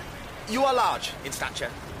 You are large in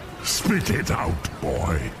stature. Spit it out,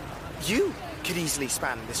 boy. You could easily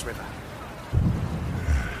span this river.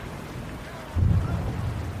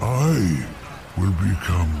 I will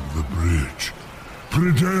become the bridge.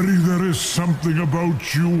 Pryderi, there is something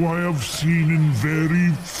about you I have seen in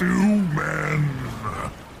very few men.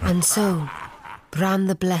 And so, Bran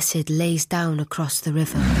the Blessed lays down across the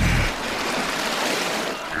river.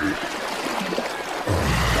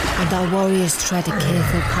 And our warriors tread a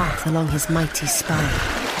careful path along his mighty spine.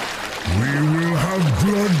 We will have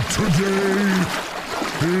blood today.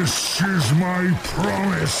 This is my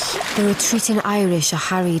promise. The retreating Irish are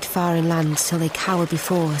harried far inland till they cower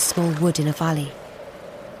before a small wood in a valley.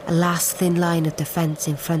 A last thin line of defence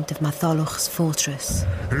in front of Matholwch's fortress.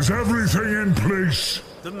 Is everything in place?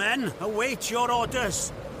 The men await your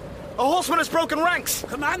orders. A horseman has broken ranks!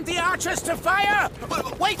 Command the archers to fire!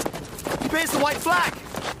 Wait! He bears the white flag!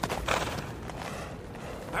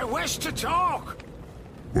 I wish to talk.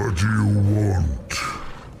 What do you want?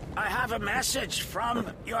 I have a message from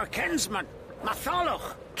your kinsman,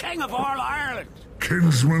 Matholwch, King of all Ireland.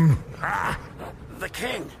 Kinsman? Ah! The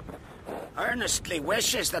king earnestly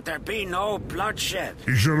wishes that there be no bloodshed.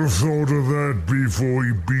 He should have thought of that before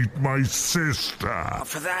he beat my sister.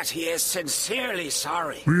 For that he is sincerely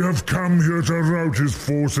sorry. We have come here to rout his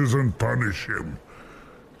forces and punish him.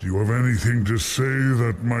 Do you have anything to say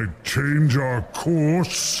that might change our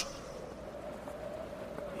course?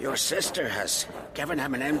 Your sister has given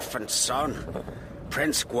him an infant son,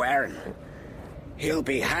 Prince Gwern. He'll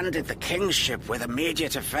be handed the kingship with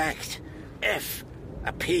immediate effect, if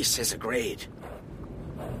a peace is agreed.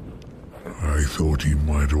 I thought he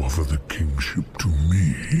might offer the kingship to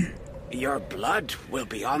me. Your blood will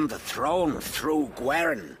be on the throne through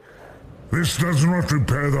Gwern. This does not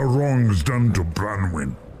repair the wrongs done to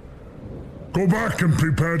Branwen. Go back and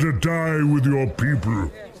prepare to die with your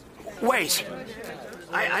people. Wait.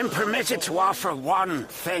 I'm permitted to offer one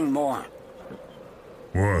thing more.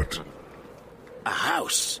 What? A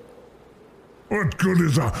house. What good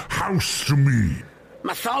is a house to me?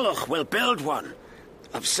 Matholwch will build one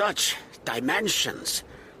of such dimensions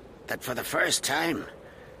that for the first time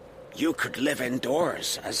you could live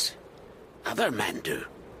indoors as other men do.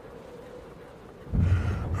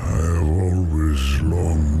 I have always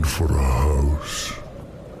longed for a house.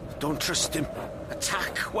 Don't trust him.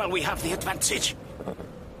 Attack while we have the advantage.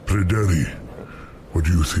 Pryderi, what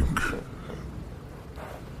do you think?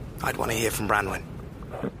 I'd want to hear from Branwen.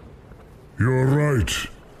 You're right.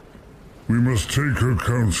 We must take her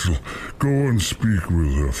counsel. Go and speak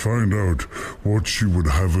with her. Find out what she would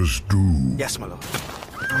have us do. Yes, my lord.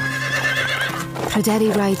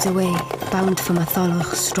 Pryderi rides away, bound for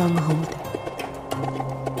Matholwch's stronghold.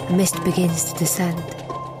 A mist begins to descend,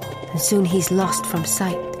 and soon he's lost from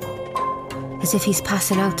sight, as if he's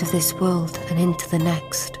passing out of this world and into the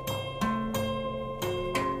next.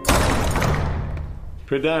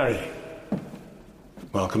 Pryderi,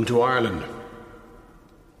 welcome to Ireland.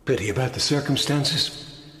 Pity about the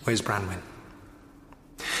circumstances. Where's Branwen?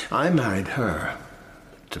 I married her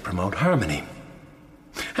to promote harmony.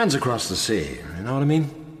 Hands across the sea, you know what I mean?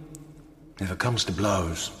 If it comes to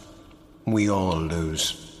blows, we all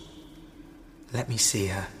lose. Let me see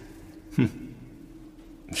her.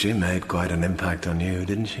 She made quite an impact on you,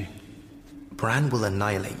 didn't she? Bran will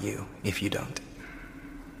annihilate you if you don't.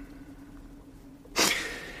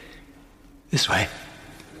 This way.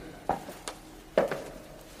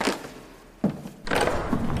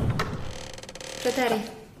 Pryderi,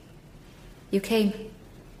 you came.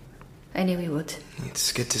 I knew you would.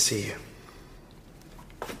 It's good to see you.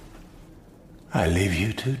 I leave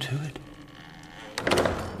you two to it.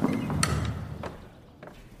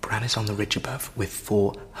 Bran is on the ridge above with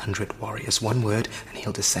 400 warriors. One word and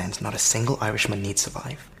he'll descend. Not a single Irishman need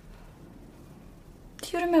survive.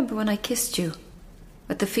 Do you remember when I kissed you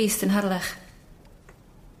at the feast in Harlech?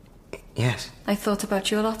 Yes. I thought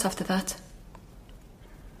about you a lot after that.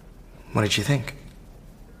 What did you think?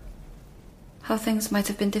 How things might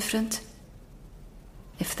have been different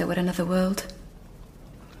if there were another world.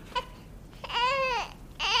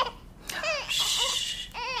 Shh.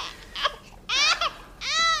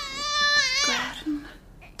 Gwern,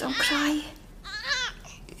 don't cry.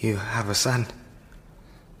 You have a son.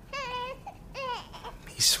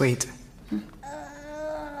 He's sweet.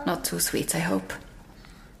 not too sweet, I hope.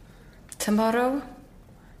 Tomorrow,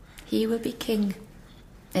 he will be king,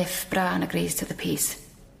 if Bran agrees to the peace.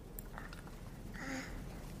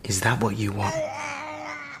 Is that what you want?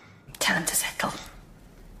 Tell him to settle.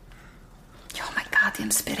 You're my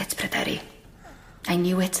guardian spirit, Pryderi. I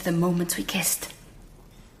knew it the moment we kissed.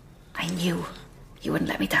 I knew you wouldn't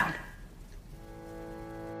let me down.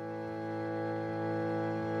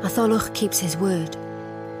 Matholwch keeps his word.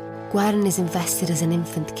 Gwern is invested as an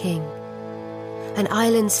infant king. And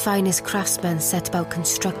Ireland's finest craftsmen set about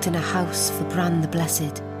constructing a house for Bran the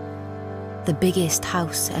Blessed. The biggest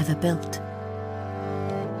house ever built.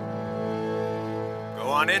 Go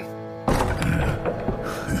on in.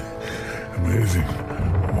 Amazing.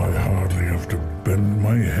 I hardly have to bend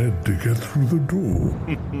my head to get through the door.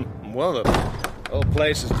 Well, the whole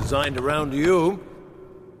place is designed around you.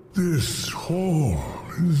 This hall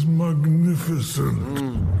is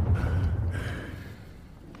magnificent.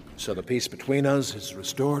 So the peace between us is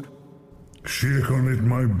restored? Shake on it,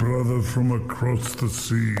 my brother from across the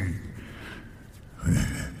sea.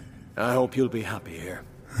 I hope you'll be happy here.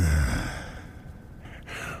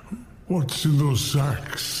 What's in those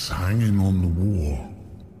sacks hanging on the wall?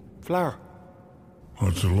 Flour.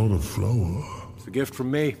 That's a lot of flour. It's a gift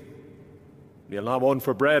from me. You'll have one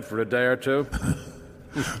for bread for a day or two.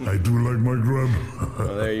 I do like my grub.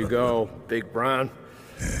 Well, there you go, Big Bran.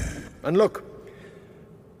 And look,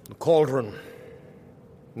 the cauldron.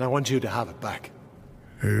 And I want you to have it back.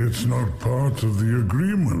 It's not part of the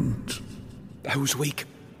agreement. Who's weak?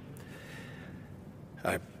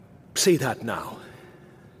 I see that now.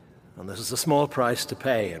 And this is a small price to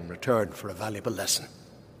pay in return for a valuable lesson.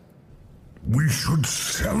 We should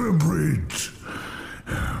celebrate.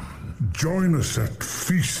 Join us at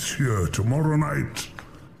feast here tomorrow night.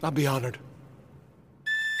 I'll be honored.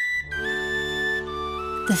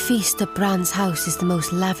 The feast at Bran's house is the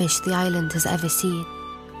most lavish the island has ever seen.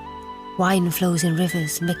 Wine flows in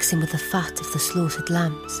rivers, mixing with the fat of the slaughtered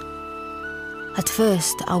lambs. At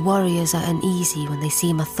first, our warriors are uneasy when they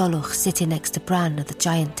see Matholwch sitting next to Bran at the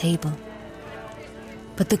giant table.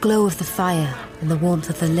 But the glow of the fire and the warmth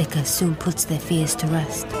of the liquor soon puts their fears to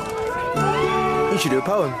rest. You should do a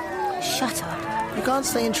poem. Shut up. You can't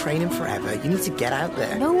stay in training forever. You need to get out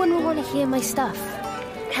there. No one will want to hear my stuff.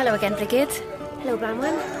 Hello again, Brigid. Hello,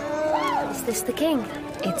 Branwen. Is this the king?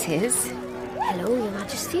 It is. Hello, Your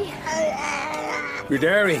Majesty.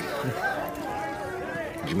 Pryderi.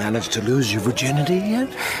 Did you manage to lose your virginity yet?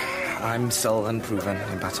 I'm still unproven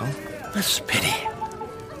in battle. That's a pity.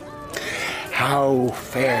 How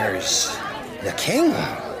fares the king?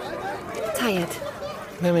 Tired.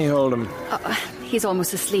 Let me hold him. He's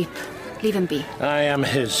almost asleep. Leave him be. I am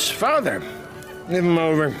his father. Give him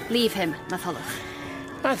over. Leave him, Matholwch.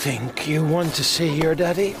 I think you want to see your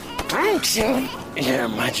daddy. Thanks, Your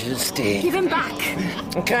Majesty. Give him back.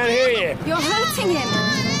 I can't hear you. You're hurting him.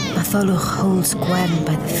 Matholwch holds Gwern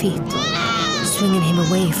by the feet, swinging him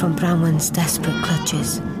away from Branwen's desperate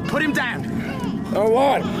clutches. Put him down. Or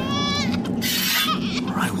what?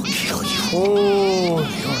 Or I will kill you. Oh,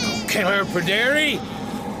 you're no killer, Pryderi.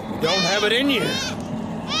 You don't have it in you.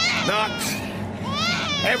 Not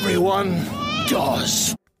everyone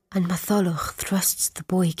does. And Matholwch thrusts the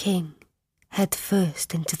boy king head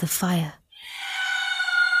first into the fire.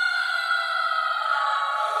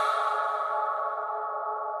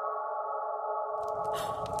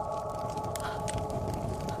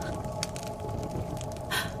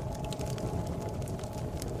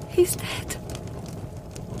 He's dead.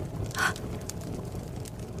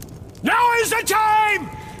 Now is the time!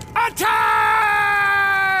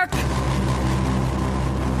 Attack!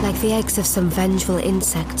 Like the eggs of some vengeful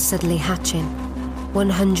insect suddenly hatching,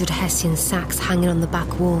 100 Hessian sacks hanging on the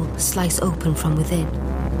back wall slice open from within.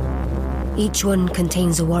 Each one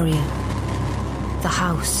contains a warrior. The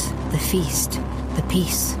house, the feast, the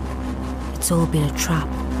peace. It's all been a trap.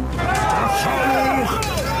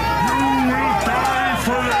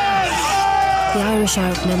 The Irish are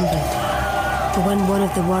outnumbered, but when one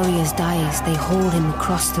of the warriors dies, they haul him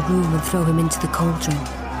across the room and throw him into the cauldron.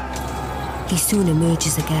 He soon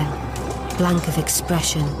emerges again, blank of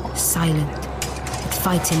expression, silent, but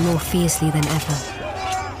fighting more fiercely than ever.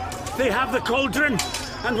 They have the cauldron,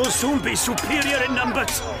 and will soon be superior in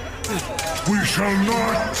numbers. We shall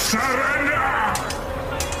not surrender!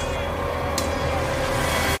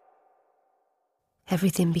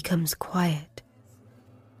 Everything becomes quiet,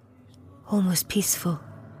 almost peaceful,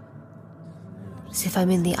 as if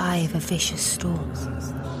I'm in the eye of a vicious storm.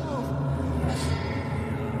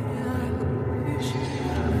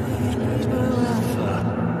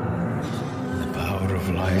 The power of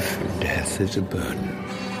life and death is a burden.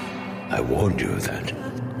 I warned you of that.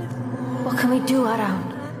 What can we do,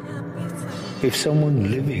 Around? If someone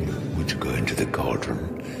living were to go into the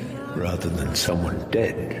cauldron rather than someone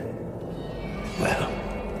dead, well,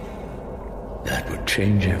 that would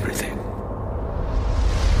change everything.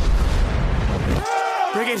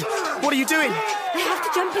 Brigid, what are you doing? I have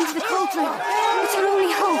to jump into the cauldron. It's our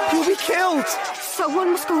only hope. You'll be killed.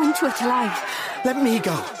 Someone must go into it alive. Let me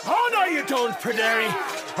go. Oh, no, you don't, Pryderi.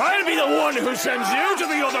 I'll be the one who sends you to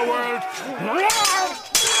the other world.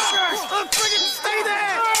 Brigid, stay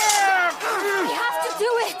there! We have to do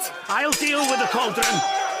it! I'll deal with the cauldron.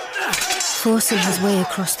 Forcing his way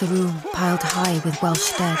across the room, piled high with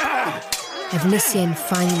Welsh dead, Efnisien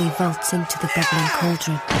finally vaults into the bubbling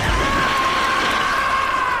cauldron.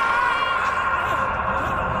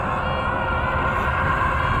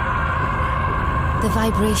 The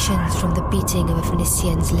vibrations from the beating of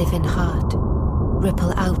Efnisien's living heart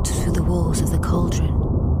ripple out through the walls of the cauldron.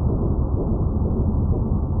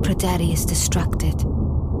 Pryderi is distracted.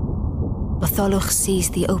 Matholwch sees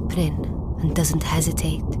the opening and doesn't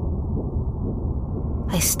hesitate.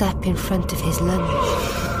 I step in front of his lunge,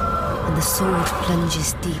 and the sword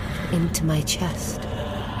plunges deep into my chest.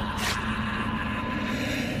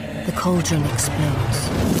 The cauldron explodes.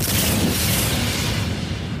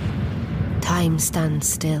 Time stands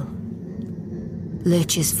still,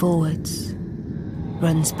 lurches forwards,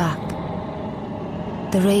 runs back.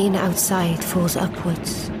 The rain outside falls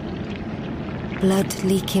upwards. Blood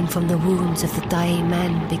leaking from the wounds of the dying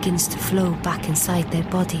men begins to flow back inside their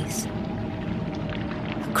bodies.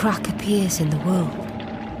 A crack appears in the world.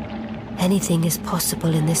 Anything is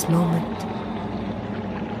possible in this moment.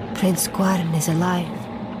 Prince Gwarin is alive.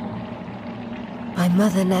 My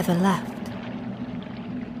mother never left.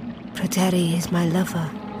 Pryderi is my lover.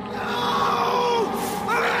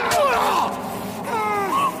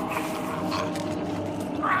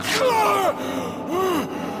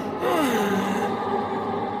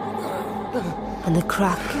 And the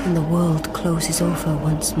crack in the world closes over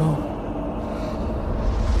once more.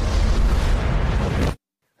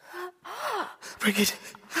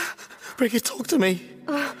 Brigid, talk to me.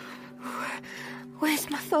 Where's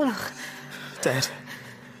Matholwch? Dead.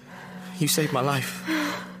 You saved my life.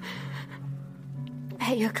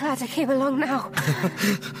 Hey, you're glad I came along now.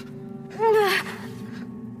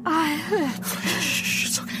 I hurt. Shh,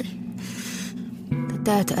 it's okay. The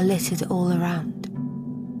dead are littered all around.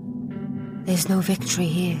 There's no victory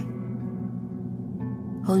here.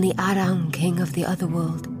 Only Araun, king of the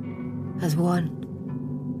otherworld, has won.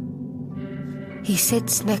 He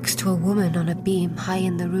sits next to a woman on a beam high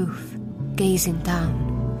in the roof, gazing down.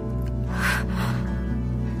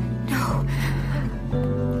 No.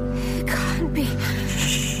 It can't be.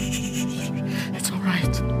 It's all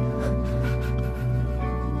right.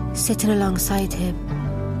 Sitting alongside him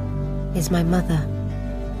is my mother.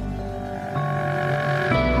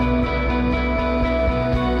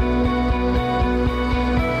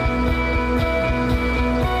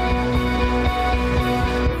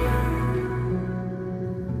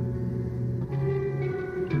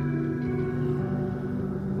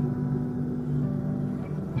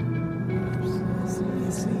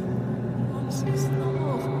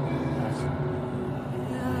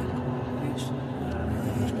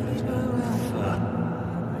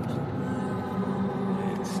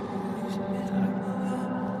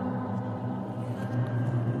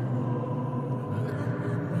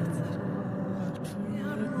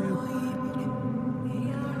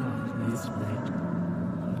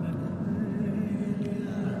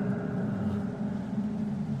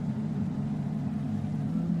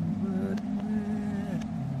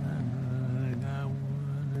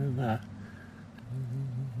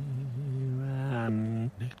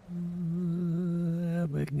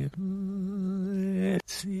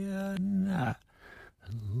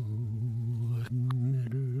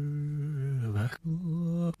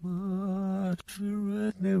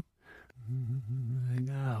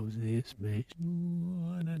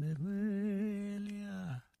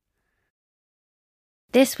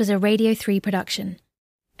 This was a Radio 3 production,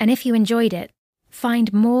 and if you enjoyed it,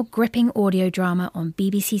 find more gripping audio drama on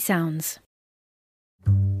BBC Sounds.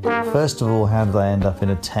 First of all, how did I end up in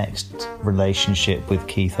a text relationship with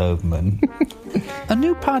Keith Overman? A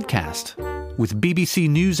new podcast with BBC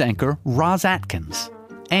News anchor Roz Atkins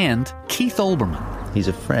and Keith Olbermann. He's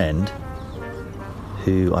a friend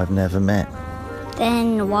who I've never met.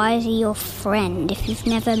 Then why is he your friend if you've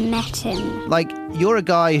never met him? Like, you're a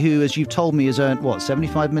guy who, as you've told me, has earned, what,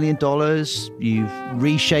 $75 million? You've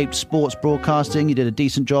reshaped sports broadcasting. You did a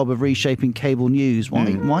decent job of reshaping cable news. Why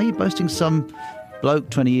are you boasting some bloke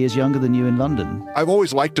 20 years younger than you in London? I've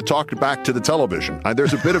always liked to talk back to the television.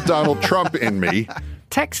 There's a bit of Donald Trump in me.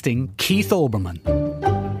 texting Keith Olbermann.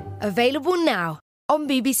 Available now on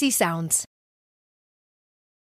BBC Sounds.